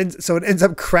it ends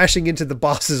up crashing into the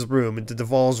boss's room, into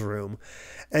Duvall's room.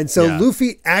 And so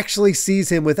Luffy actually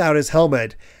sees him without his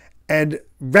helmet and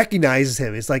recognizes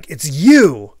him. He's like, it's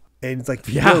you! And he's like,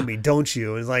 you know me, don't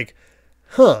you? And he's like,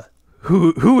 huh.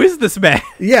 Who is this man?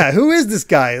 Yeah, who is this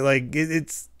guy? Like,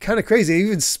 it's kind of crazy. It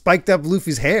even spiked up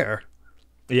Luffy's hair.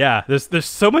 Yeah, there's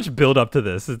so much build up to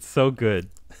this. It's so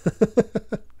good.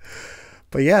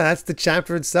 But yeah, that's the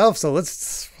chapter itself. So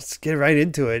let's get right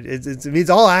into it. It's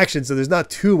all action, so there's not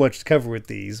too much to cover with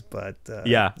these. But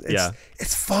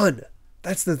it's fun.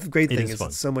 That's the great thing.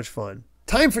 It's so much fun.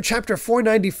 Time for chapter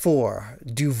 494,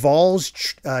 Duvall's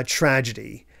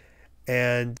tragedy.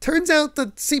 And turns out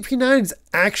that CP9 is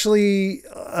actually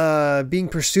being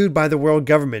pursued by the world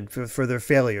government for their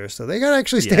failure. So they gotta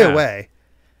actually stay away.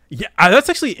 Yeah, that's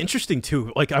actually interesting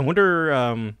too. Like, I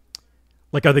wonder.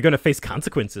 Are they going to face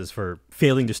consequences for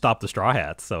failing to stop the Straw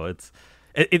Hats? So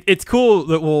it's cool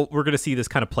that we're going to see this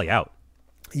kind of play out.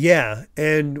 Yeah,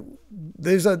 and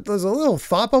there's a little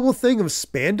thought bubble thing of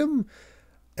Spandam,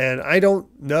 and I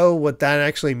don't know what that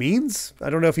actually means. I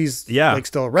don't know if he's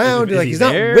still around. He's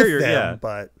not with them,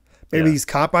 but maybe he's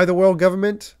caught by the world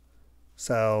government.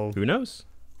 So who knows?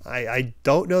 I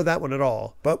don't know that one at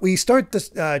all. But we start this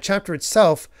chapter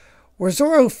itself where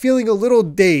Zoro feeling a little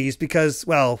dazed because,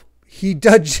 well, he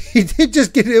did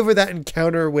just get over that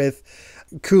encounter with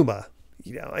Kuma.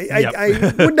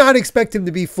 I would not expect him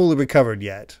to be fully recovered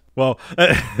yet. Well,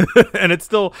 and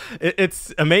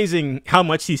it's amazing how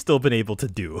much he's still been able to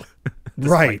do.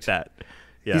 Right. That.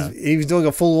 Yeah. He was doing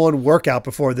a full-on workout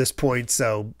before this point.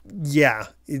 So yeah,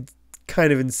 it's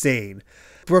kind of insane.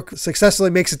 Brook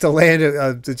successfully makes it to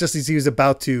land just as he was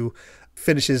about to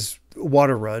finish his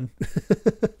water run.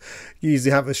 He needs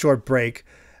to have a short break.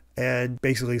 And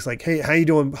basically it's like, hey, how you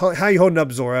doing? How you holding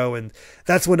up, Zoro? And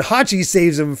that's when Hachi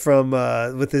saves him from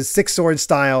with his six sword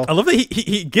style. I love that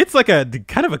he gets like a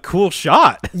kind of a cool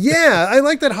shot. Yeah, I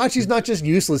like that Hachi's not just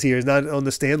useless here. He's not on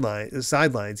the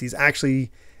sidelines. He's actually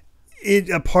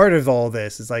a part of all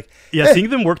this. It's like,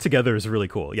 seeing them work together is really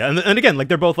cool. Yeah, and again, like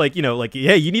they're both like,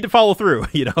 hey, you need to follow through.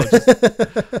 Just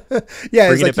it's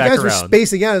like you guys were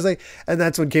spacing out. It's like, and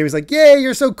that's when Kami's like, yeah,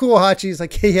 you're so cool, Hachi. It's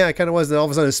like, yeah, I kind of was. And all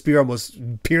of a sudden, a spear almost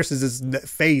pierces his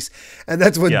face, and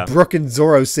that's when Brook and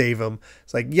Zoro save him.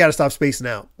 It's like, you got to stop spacing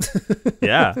out.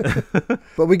 Yeah.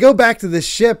 But we go back to this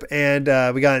ship, and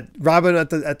we got Robin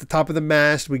at the top of the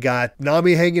mast. We got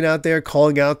Nami hanging out there,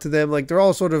 calling out to them. Like they're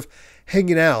all sort of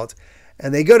hanging out.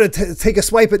 And they go to take a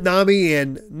swipe at Nami,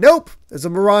 and nope, it's a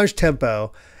Mirage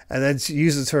Tempo. And then she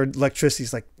uses her electricity.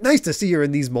 It's like, nice to see her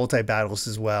in these multi-battles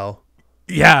as well.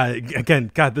 Yeah, again,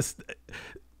 God,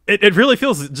 it really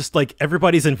feels just like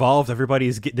everybody's involved.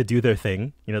 Everybody's getting to do their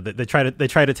thing. They try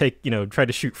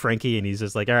to shoot Frankie, and he's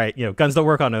just like, all right, guns don't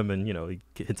work on him, and he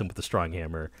hits him with a strong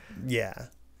hammer. Yeah.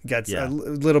 Got a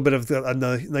little bit of a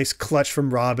nice clutch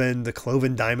from Robin, the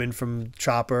Cloven Diamond from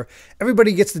Chopper.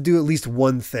 Everybody gets to do at least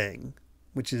one thing,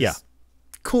 which is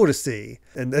cool to see.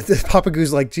 And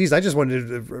Papagoo's like, geez, I just wanted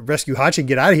to rescue Hachi and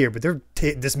get out of here, but they're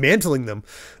dismantling them.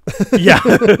 Yeah.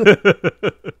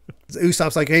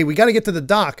 Usopp's like, hey, we got to get to the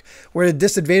dock. We're at a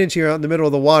disadvantage here out in the middle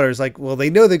of the water. It's like, well, they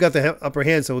know they've got the upper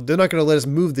hand, so they're not going to let us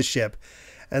move the ship.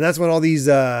 And that's when all these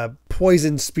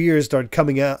poison spears start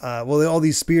coming out. All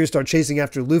these spears start chasing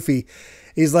after Luffy.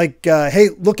 He's like, hey,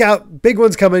 look out. Big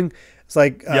one's coming. It's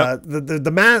like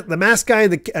the masked guy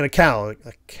and a cow. Like,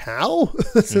 a cow?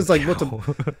 Sounds like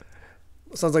Motabaro.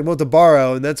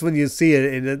 And that's when you see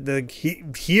it. And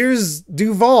here's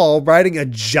Duval riding a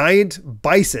giant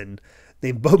bison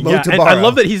named Motabaro. And I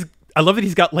love that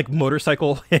he's got like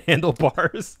motorcycle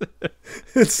handlebars.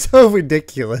 It's so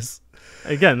ridiculous.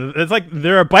 Again, it's like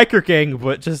they're a biker gang,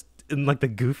 but just in like the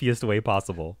goofiest way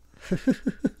possible.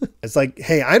 It's like,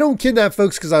 hey, I don't kidnap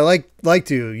folks because I like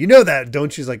to. You know that,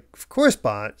 don't you? She's like, of course,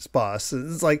 boss.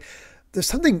 It's like, there's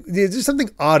something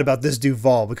odd about this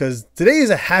Duval, because today is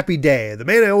a happy day. The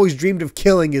man I always dreamed of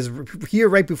killing is here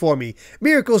right before me.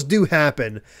 Miracles do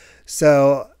happen.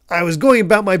 So I was going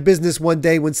about my business one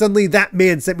day when suddenly that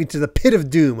man sent me to the pit of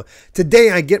doom. Today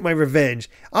I get my revenge.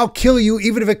 I'll kill you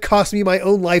even if it costs me my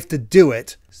own life to do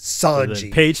it.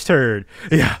 Sanji. Page turn.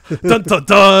 Yeah. Dun dun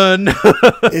dun.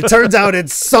 It turns out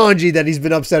it's Sanji that he's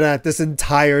been upset at this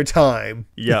entire time.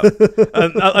 Yeah.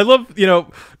 I love,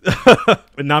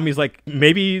 Nami's like,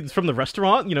 maybe it's from the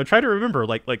restaurant, try to remember,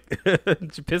 like,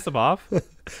 did you piss him off?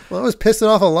 Well, I was pissing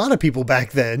off a lot of people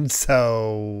back then,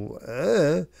 so...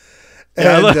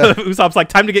 Usopp's like,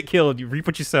 time to get killed. You reap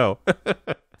what you sow.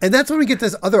 And that's when we get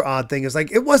this other odd thing. It's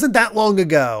like, it wasn't that long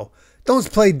ago.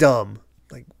 Don't play dumb.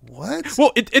 Like, what?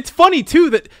 Well, it's funny, too,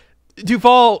 that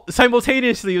Duval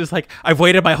simultaneously was like, I've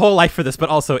waited my whole life for this, but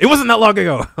also, it wasn't that long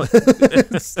ago.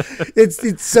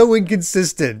 it's so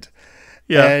inconsistent.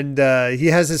 Yeah. And he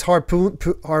has his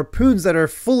harpoons that are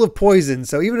full of poison.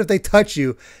 So even if they touch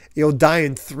you, you'll die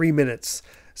in 3 minutes.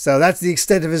 So that's the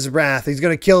extent of his wrath. He's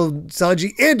going to kill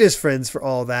Sanji and his friends for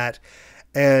all that.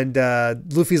 And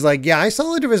Luffy's like, yeah, I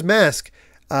saw under his mask.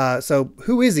 So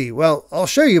who is he? Well, I'll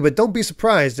show you, but don't be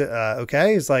surprised.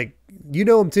 Okay. He's like, you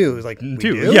know him too. He's like, we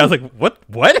do? Yeah, I was like,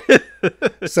 what?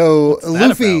 So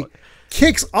Luffy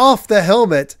kicks off the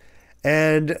helmet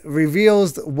and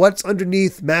reveals what's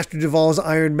underneath Master Duval's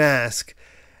iron mask.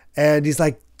 And he's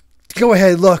like, go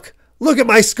ahead, look at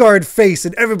my scarred face.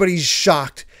 And everybody's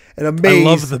shocked and amazed. I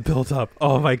love the build up.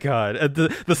 Oh my God.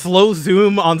 The slow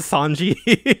zoom on Sanji.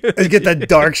 And get the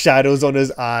dark shadows on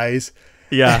his eyes.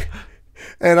 Yeah.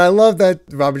 And I love that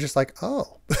Robin's just like,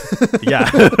 oh. Yeah.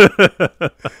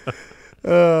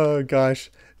 Oh,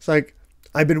 gosh. It's like,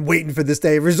 I've been waiting for this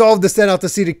day. Resolved to set out to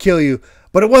sea to kill you.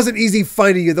 But it wasn't easy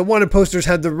finding you. The wanted posters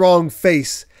had the wrong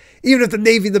face. Even if the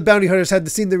Navy and the bounty hunters had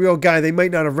seen the real guy, they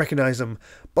might not have recognized him.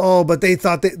 Oh, but they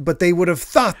would have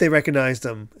thought they recognized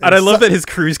him. And I love that his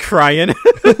crew's crying.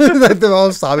 They're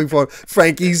all sobbing for him.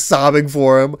 Frankie's sobbing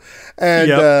for him.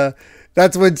 And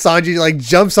that's when Sanji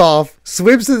jumps off,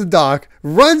 swims to the dock,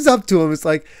 runs up to him. It's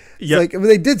like,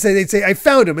 they'd say, I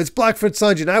found him. It's Blackfoot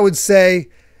Sanji. And I would say,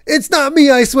 it's not me,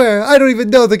 I swear. I don't even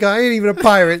know the guy. I ain't even a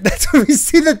pirate. That's when we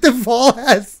see that Duval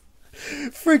has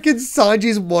freaking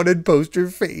Sanji's wanted poster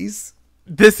face.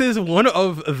 This is one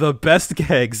of the best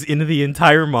gags in the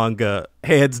entire manga,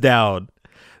 hands down.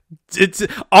 It's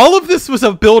all of this was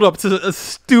a build up to a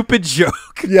stupid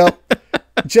joke. Yep.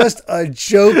 Just a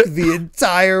joke the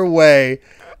entire way.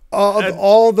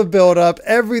 All the build up,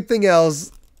 everything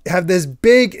else have this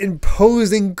big,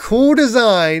 imposing, cool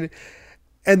design.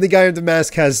 And the guy with the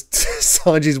mask has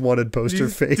Sanji's wanted poster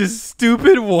face. This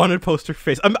stupid wanted poster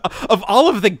face. Of all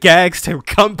of the gags to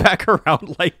come back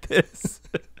around like this.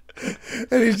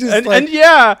 And he's just and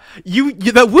yeah, you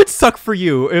that would suck for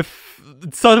you if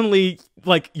suddenly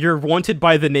you're wanted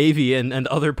by the Navy and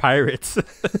other pirates.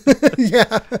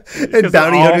 Yeah. And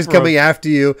bounty hunters coming after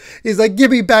you. He's like,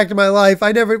 give me back to my life.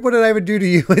 What did I ever do to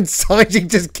you? And Sanji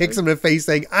just kicks him in the face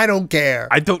saying, I don't care.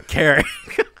 I don't care.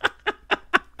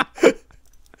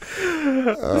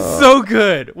 So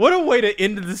good. What a way to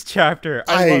end this chapter.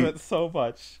 I love it so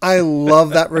much. I love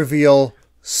that reveal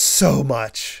so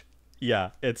much.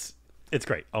 Yeah, it's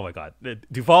great. Oh my God.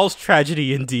 Duval's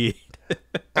tragedy indeed.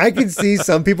 I can see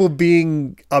some people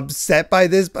being upset by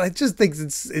this, but I just think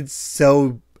it's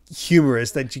so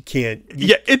humorous that you can't.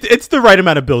 It's the right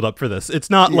amount of build up for this. It's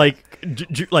not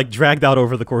dragged out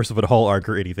over the course of a whole arc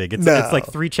or anything. It's like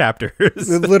 3 chapters.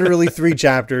 Literally 3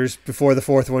 chapters before the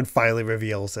 4th one finally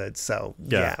reveals it. So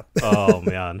yeah. Oh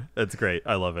man, that's great.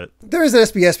 I love it. There is an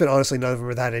SBS, but honestly, none of them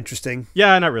are that interesting.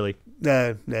 Yeah, not really.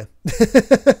 Nah.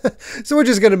 So we're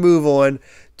just gonna move on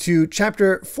to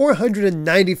chapter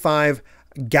 495,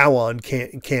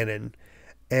 Gowon Cannon,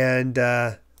 and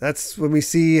that's when we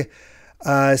see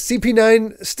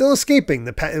CP9 still escaping.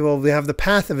 They have the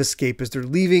path of escape as they're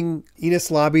leaving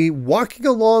Enies Lobby, walking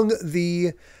along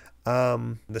the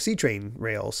sea train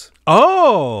rails.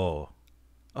 Oh,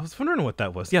 I was wondering what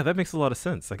that was. Yeah, that makes a lot of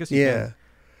sense. I guess you can.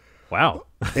 Wow.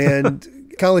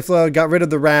 And Cauliflower got rid of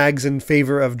the rags in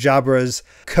favor of Jabra's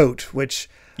coat, which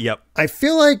I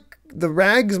feel like the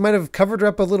rags might have covered her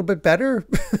up a little bit better.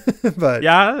 But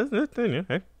yeah, I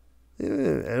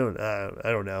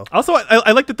don't know. Also,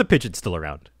 I like that the pigeon's still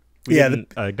around. We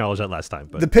didn't acknowledge that last time.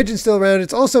 But the pigeon's still around.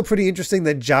 It's also pretty interesting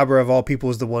that Jabra, of all people,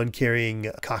 is the one carrying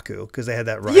Kaku, because they had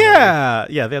that rivalry. Yeah,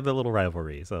 they had the little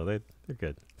rivalry, so they're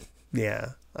good. Yeah.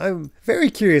 I'm very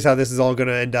curious how this is all going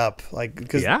to end up.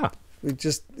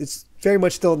 It's very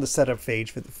much still in the setup phase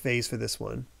for this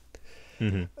one.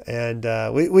 Mm-hmm. And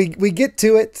we get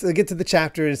to it. We get to the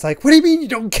chapter, and it's like, what do you mean you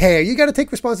don't care? You got to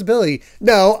take responsibility.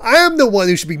 No, I am the one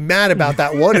who should be mad about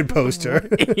that wanted poster.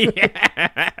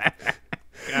 Yeah.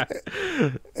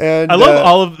 And I love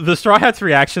all of the Straw Hats'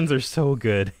 reactions are so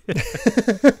good.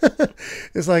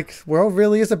 It's like, world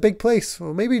really is a big place.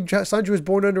 Well, maybe Sanji was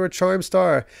born under a charmed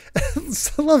star. I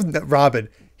love that Robin.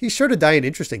 He's sure to die an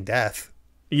interesting death.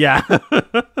 Yeah.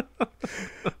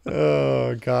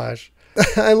 Oh gosh.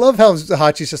 I love how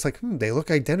Hachi's just like, they look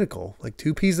identical, like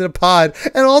two peas in a pod,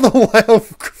 and all the while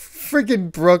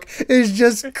freaking Brook is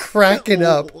just cracking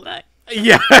up.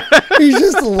 Yeah. He's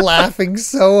just laughing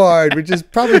so hard, which is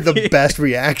probably the best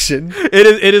reaction.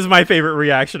 It is my favorite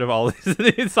reaction of all this.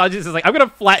 Sanji's just like, I'm gonna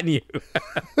flatten you.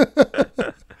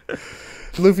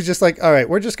 Luffy's just like, all right,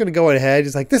 we're just gonna go ahead.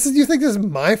 He's like, you think this is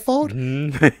my fault?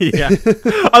 Yeah.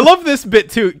 I love this bit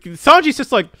too. Sanji's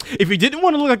just like, if you didn't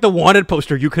want to look like the wanted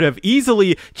poster, you could have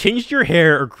easily changed your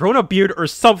hair or grown a beard or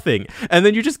something. And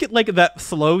then you just get like that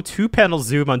slow 2-panel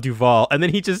zoom on Duval, and then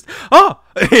he just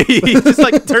he just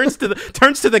like turns to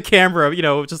the camera,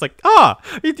 just like,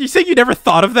 you say you never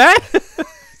thought of that?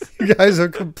 You guys are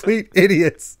complete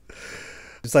idiots.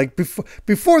 It's like,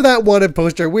 before that wanted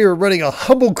poster, we were running a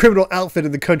humble criminal outfit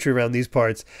in the country around these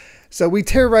parts. So we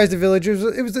terrorized the villagers.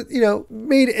 It was,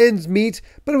 made ends meet,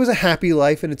 but it was a happy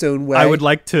life in its own way. I would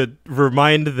like to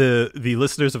remind the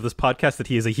listeners of this podcast that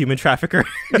he is a human trafficker.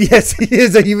 Yes, he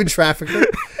is a human trafficker.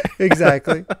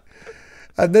 Exactly.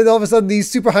 And then all of a sudden,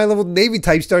 these super high-level Navy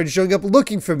types started showing up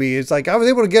looking for me. It's like, I was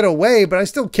able to get away, but I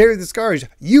still carry the scars.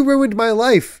 You ruined my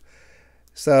life.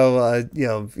 So,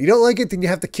 if you don't like it, then you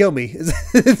have to kill me.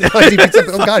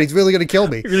 Oh, God, he's really going to kill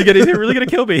me. He's really going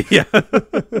to kill me. Yeah.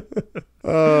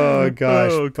 Oh,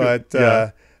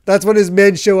 gosh. That's when his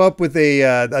men show up with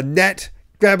a net,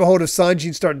 grab a hold of Sanji,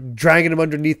 and start dragging him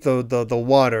underneath the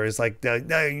water. It's like,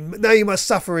 now you must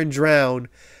suffer and drown.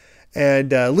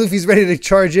 And Luffy's ready to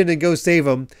charge in and go save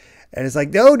him. And it's like,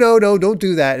 no, don't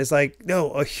do that. It's like,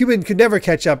 no, a human could never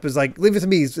catch up. It's like, leave it to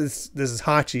me. This is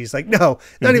Hachi. It's like, no,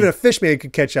 not even a fishman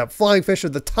could catch up. Flying fish are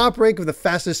the top rank of the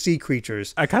fastest sea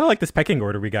creatures. I kind of like this pecking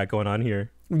order we got going on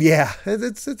here. Yeah,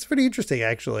 it's pretty interesting,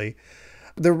 actually.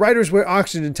 The riders wear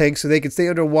oxygen tanks so they can stay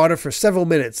underwater for several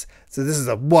minutes. So this is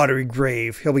a watery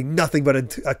grave. He'll be nothing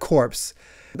but a corpse.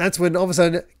 That's when all of a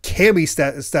sudden Cammy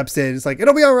steps in. It's like,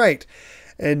 it'll be all right.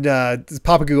 And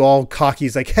Papagoo, all cocky,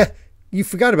 is like, you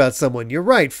forgot about someone. You're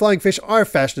right. Flying fish are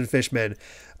faster than fishmen.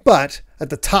 But at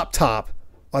the top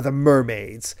are the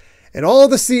mermaids. In all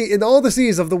the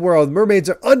seas of the world, mermaids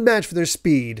are unmatched for their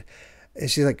speed.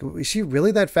 And she's like, is she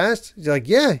really that fast? She's like,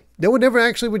 yeah. No one ever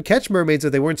actually would catch mermaids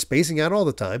if they weren't spacing out all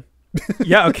the time.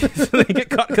 Yeah, okay. So they get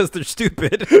caught because they're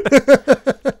stupid.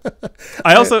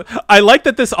 I like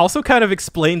that this also kind of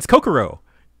explains Kokoro.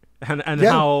 And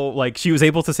how, like, she was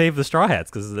able to save the Straw Hats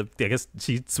because I guess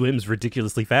she swims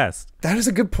ridiculously fast. That is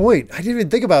a good point. I didn't even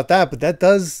think about that, but that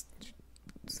does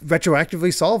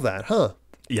retroactively solve that, huh?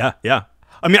 Yeah.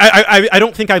 I mean, I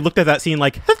don't think I looked at that scene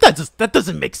like, that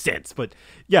doesn't make sense. But,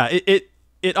 yeah,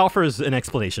 it offers an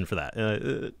explanation for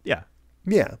that. Yeah.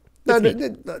 Yeah.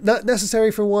 Not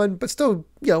necessary for one, but still,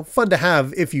 fun to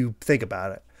have if you think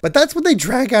about it. But that's when they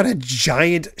drag out a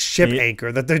giant ship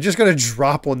anchor that they're just going to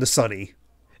drop on the Sunny.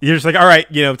 You're just like, all right,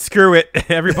 screw it.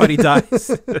 Everybody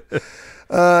dies.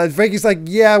 Frankie's like,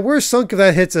 yeah, we're sunk if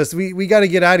that hits us. We got to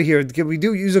get out of here. Can we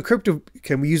use a coup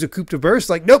to burst?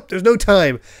 Like, nope, there's no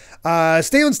time.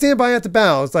 Stay on standby at the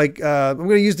bow. It's like, I'm going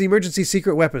to use the emergency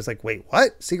secret weapon. It's like, wait,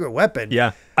 what? Secret weapon?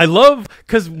 Yeah. I love,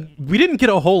 because we didn't get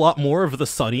a whole lot more of the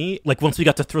Sunny, like, once we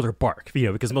got to Thriller Bark,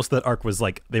 because most of that arc was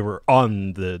like, they were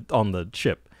on the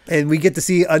ship. And we get to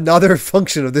see another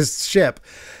function of this ship,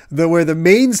 where the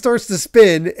main starts to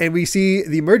spin, and we see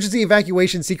the emergency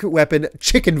evacuation secret weapon,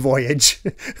 Chicken Voyage.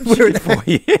 Which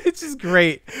is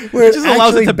great. It just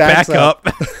allows it to back up.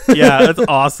 Yeah, that's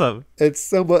awesome. It's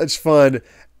so much fun.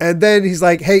 And then he's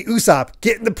like, hey, Usopp,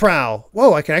 get in the prow.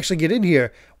 Whoa, I can actually get in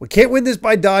here. We can't win this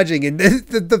by dodging. And then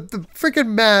the freaking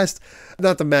mast,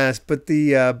 not the mast, but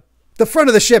the front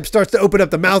of the ship starts to open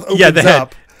up. The mouth opens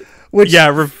up.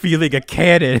 Revealing a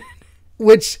cannon.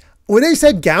 Which, when they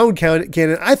said gown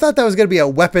cannon, I thought that was going to be a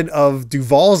weapon of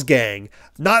Duval's gang,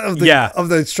 not of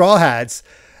the Straw Hats.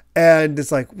 And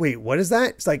it's like, wait, what is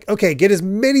that? It's like, okay, get as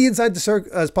many inside the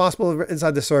circle as possible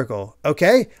inside the circle.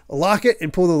 Okay, lock it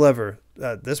and pull the lever.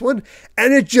 This one,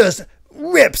 and it just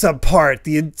rips apart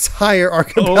the entire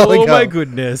archipelago. Oh my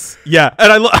goodness! Yeah,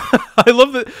 and I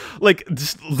love that. Like,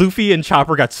 just Luffy and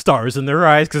Chopper got stars in their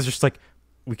eyes because they're just like,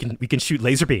 we can shoot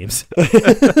laser beams.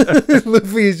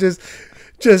 Luffy is just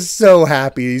just so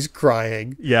happy. He's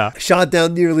crying. Yeah. Shot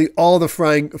down nearly all the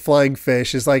flying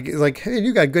fish. It's like, hey,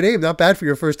 you got good aim. Not bad for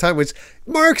your first time. Which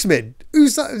marksman.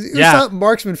 Usopp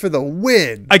marksman for the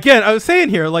win. Again, I was saying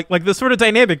here, like the sort of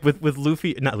dynamic with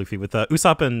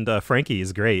Usopp and Frankie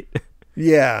is great.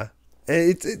 Yeah.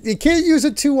 You can't use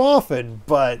it too often,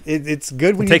 but it's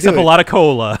good when it takes up a lot of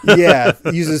cola. Yeah,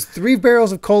 uses 3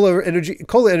 barrels of cola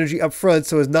energy up front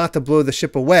so as not to blow the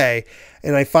ship away,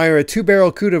 and I fire a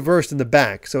 2-barrel coup de burst in the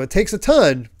back. So it takes a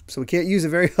ton, so we can't use it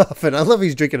very often. I love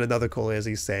he's drinking another cola as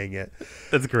he's saying it.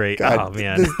 That's great. God, oh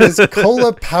man, this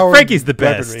cola powered Frankie's the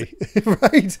best,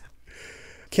 right?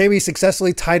 Kami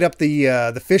successfully tied up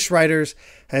the fish riders,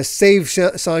 has saved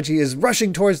Sanji, is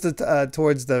rushing towards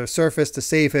the surface to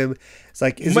save him. It's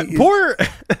like poor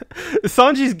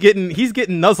Sanji's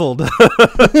getting nuzzled.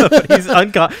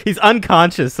 he's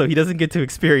unconscious, so he doesn't get to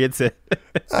experience it.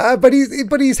 But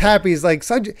he's happy. He's like,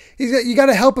 Sanji, you got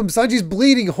to help him. Sanji's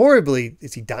bleeding horribly.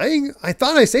 Is he dying? I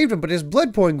thought I saved him, but there's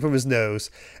blood pouring from his nose,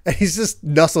 and he's just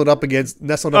nestled up against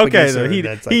her.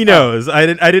 He knows. I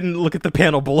didn't look at the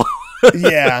panel below.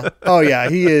 Yeah. Oh yeah.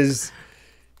 He is.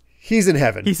 He's in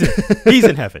heaven. He's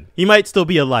in heaven. He might still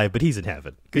be alive, but he's in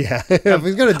heaven. Yeah. If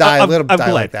he's gonna die, let him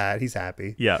die like that. He's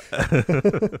happy. Yeah.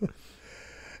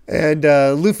 And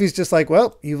Luffy's just like,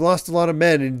 well, you've lost a lot of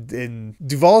men, and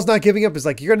Duval's not giving up. It's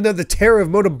like, you're gonna know the terror of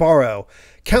Motabaro.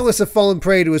 Countless have fallen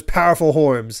prey to his powerful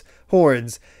horns.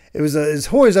 It was his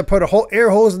horns that put air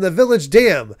holes in the village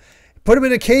dam. Put him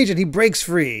in a cage, and he breaks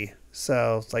free.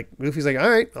 So it's like Luffy's like,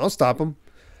 all right, I'll stop him.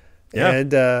 Yeah.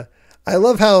 And I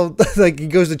love how like he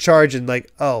goes to charge and like,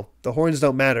 oh, the horns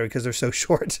don't matter because they're so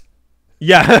short.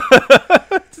 Yeah.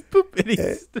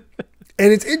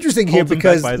 And it's interesting here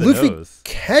because Luffy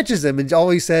catches him and all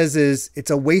he says is, it's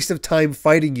a waste of time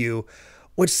fighting you,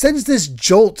 which sends this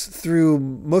jolt through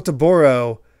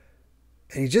Motaboro,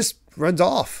 and he just runs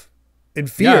off in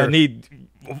fear. Yeah, and he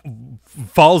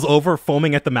falls over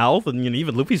foaming at the mouth, and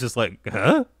even Luffy's just like,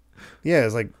 huh? Yeah,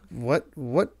 it's like, what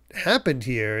happened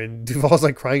here? And Duval's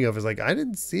like crying over. It's like, I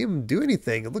didn't see him do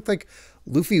anything. It looked like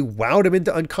Luffy wowed him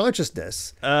into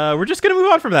unconsciousness. We're just gonna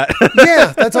move on from that.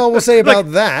 Yeah, that's all we'll say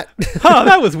about that. Huh,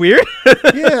 that was weird.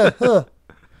 Yeah,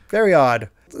 very odd.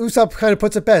 Usopp kind of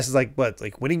puts it best. It's like, what,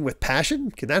 like winning with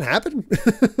passion? Can that happen?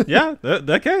 Yeah,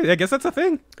 okay. I guess that's a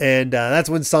thing. And that's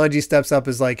when Sanji steps up.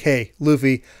 Is like, hey,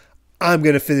 Luffy, I'm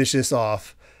gonna finish this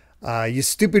off. You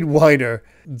stupid whiner.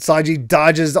 Sanji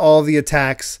dodges all the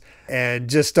attacks and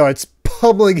just starts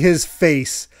pummeling his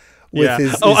face with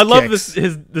his I love kicks.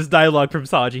 this dialogue from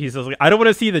Sanji. He says, like, I don't want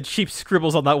to see the cheap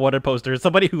scribbles on that wanted poster.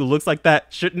 Somebody who looks like that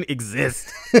shouldn't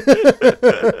exist.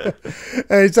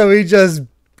 And so he just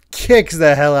kicks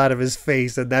the hell out of his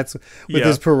face, and that's with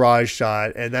his barrage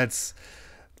shot, and that's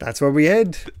where we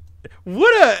end.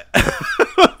 What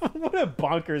a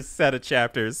bonkers set of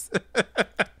chapters.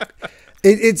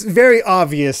 It's very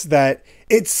obvious that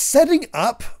it's setting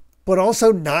up, but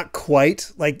also not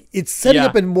quite. Like, it's setting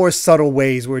up in more subtle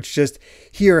ways where it's just,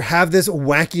 here, have this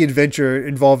wacky adventure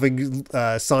involving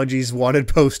Sanji's wanted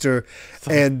poster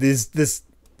and this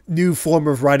new form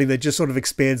of writing that just sort of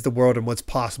expands the world and what's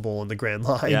possible in the Grand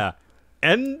Line. Yeah.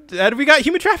 And we got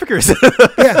human traffickers.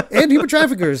 Yeah, and human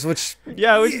traffickers, which...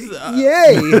 Yeah,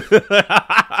 yay!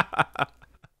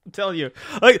 I'm telling you,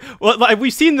 like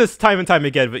we've seen this time and time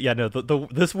again, but yeah, no,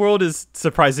 this world is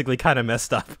surprisingly kind of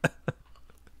messed up.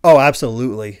 Oh,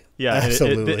 absolutely. Yeah,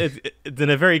 absolutely. It's in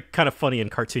a very kind of funny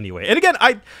and cartoony way. And again,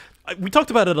 we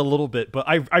talked about it a little bit, but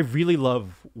I really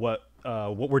love what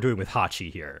we're doing with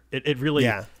Hachi here. It really,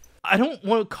 I don't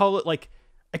want to call it like,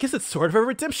 I guess it's sort of a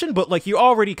redemption, but like you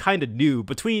already kind of knew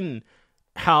between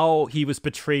how he was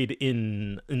betrayed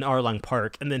in Arlong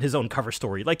Park and then his own cover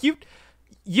story. Like you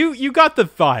got the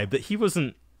vibe that he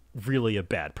wasn't really a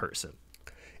bad person.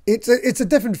 It's a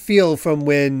different feel from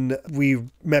when we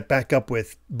met back up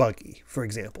with Buggy, for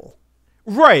example.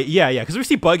 Right, yeah, because we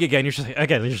see Buggy again, you're just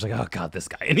like, oh god, this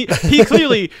guy, and he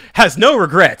clearly has no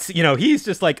regrets. He's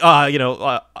just like,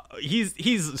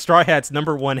 he's Straw Hat's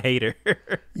 #1 hater.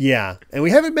 Yeah, and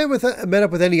we haven't met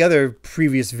up with any other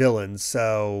previous villains,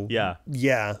 so yeah,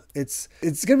 it's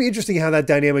gonna be interesting how that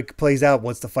dynamic plays out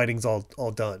once the fighting's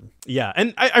all done. Yeah,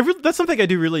 and I really, that's something I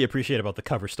do really appreciate about the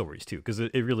cover stories too, because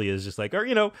it really is just like,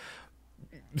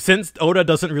 since Oda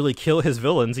doesn't really kill his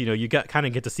villains, you kind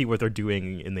of get to see what they're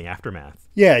doing in the aftermath.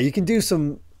 Yeah, you can do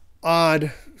some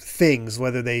odd things,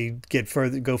 whether they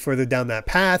go further down that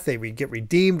path, they get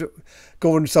redeemed,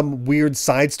 go into some weird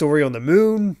side story on the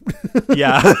moon.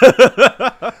 Yeah.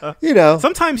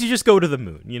 Sometimes you just go to the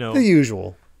moon, The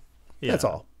usual. Yeah. That's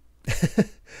all.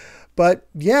 But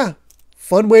yeah,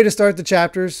 Fun way to start the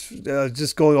chapters,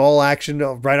 just going all action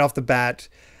right off the bat.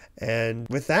 And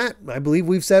with that, I believe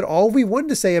we've said all we wanted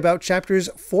to say about chapters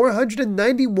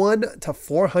 491 to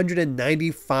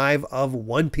 495 of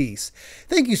One Piece.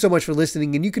 Thank you so much for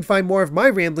listening, and you can find more of my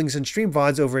ramblings and stream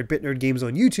VODs over at BitNerd Games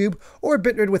on YouTube, or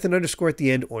BitNerd with an underscore at the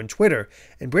end on Twitter.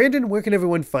 And Brandon, where can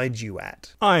everyone find you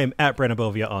at? I'm at Brandon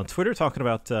Bovia on Twitter, talking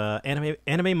about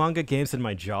anime, manga, games, and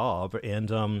my job. And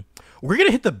we're going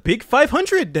to hit the big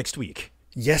 500 next week.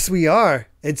 Yes, we are.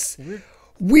 It's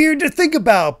weird to think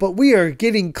about, but we are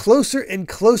getting closer and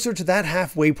closer to that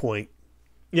halfway point.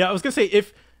 Yeah, I was gonna say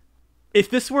if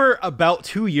this were about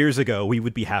 2 years ago, we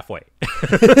would be halfway.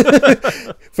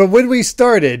 From when we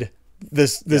started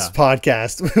this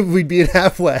podcast, we'd be at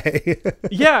halfway.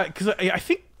 Yeah, because I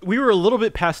think we were a little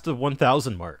bit past the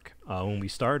 1,000 mark when we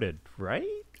started, right?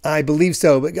 I believe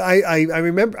so, but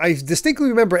I distinctly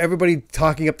remember everybody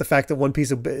talking up the fact that One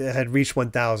Piece had reached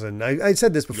 1,000. I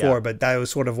said this before, but that was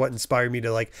sort of what inspired me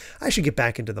to I should get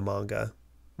back into the manga.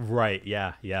 Right,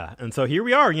 yeah. And so here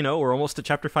we are, we're almost to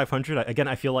chapter 500. Again,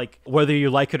 I feel like whether you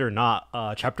like it or not,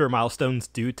 chapter milestones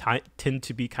do tend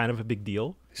to be kind of a big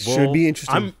deal. Should be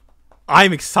interesting.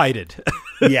 I'm excited.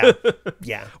 Yeah.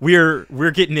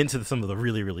 We're getting into some of the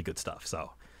really, really good stuff,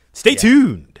 so stay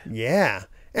tuned. Yeah.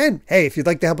 And hey, if you'd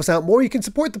like to help us out more, you can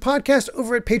support the podcast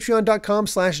over at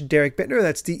patreon.com/Derek Bittner.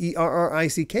 That's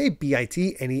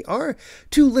DERRICKBITNER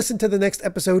to listen to the next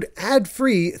episode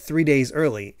ad-free 3 days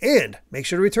early. And make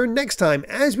sure to return next time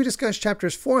as we discuss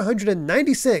chapters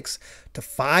 496 to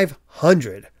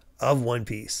 500 of One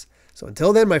Piece. So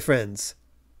until then, my friends,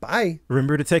 bye.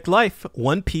 Remember to take life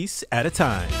one piece at a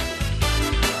time.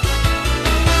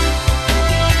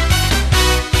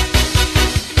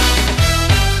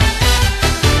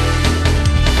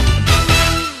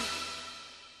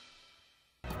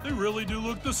 They really do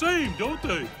look the same, don't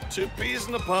they? Two peas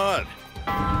in a pod.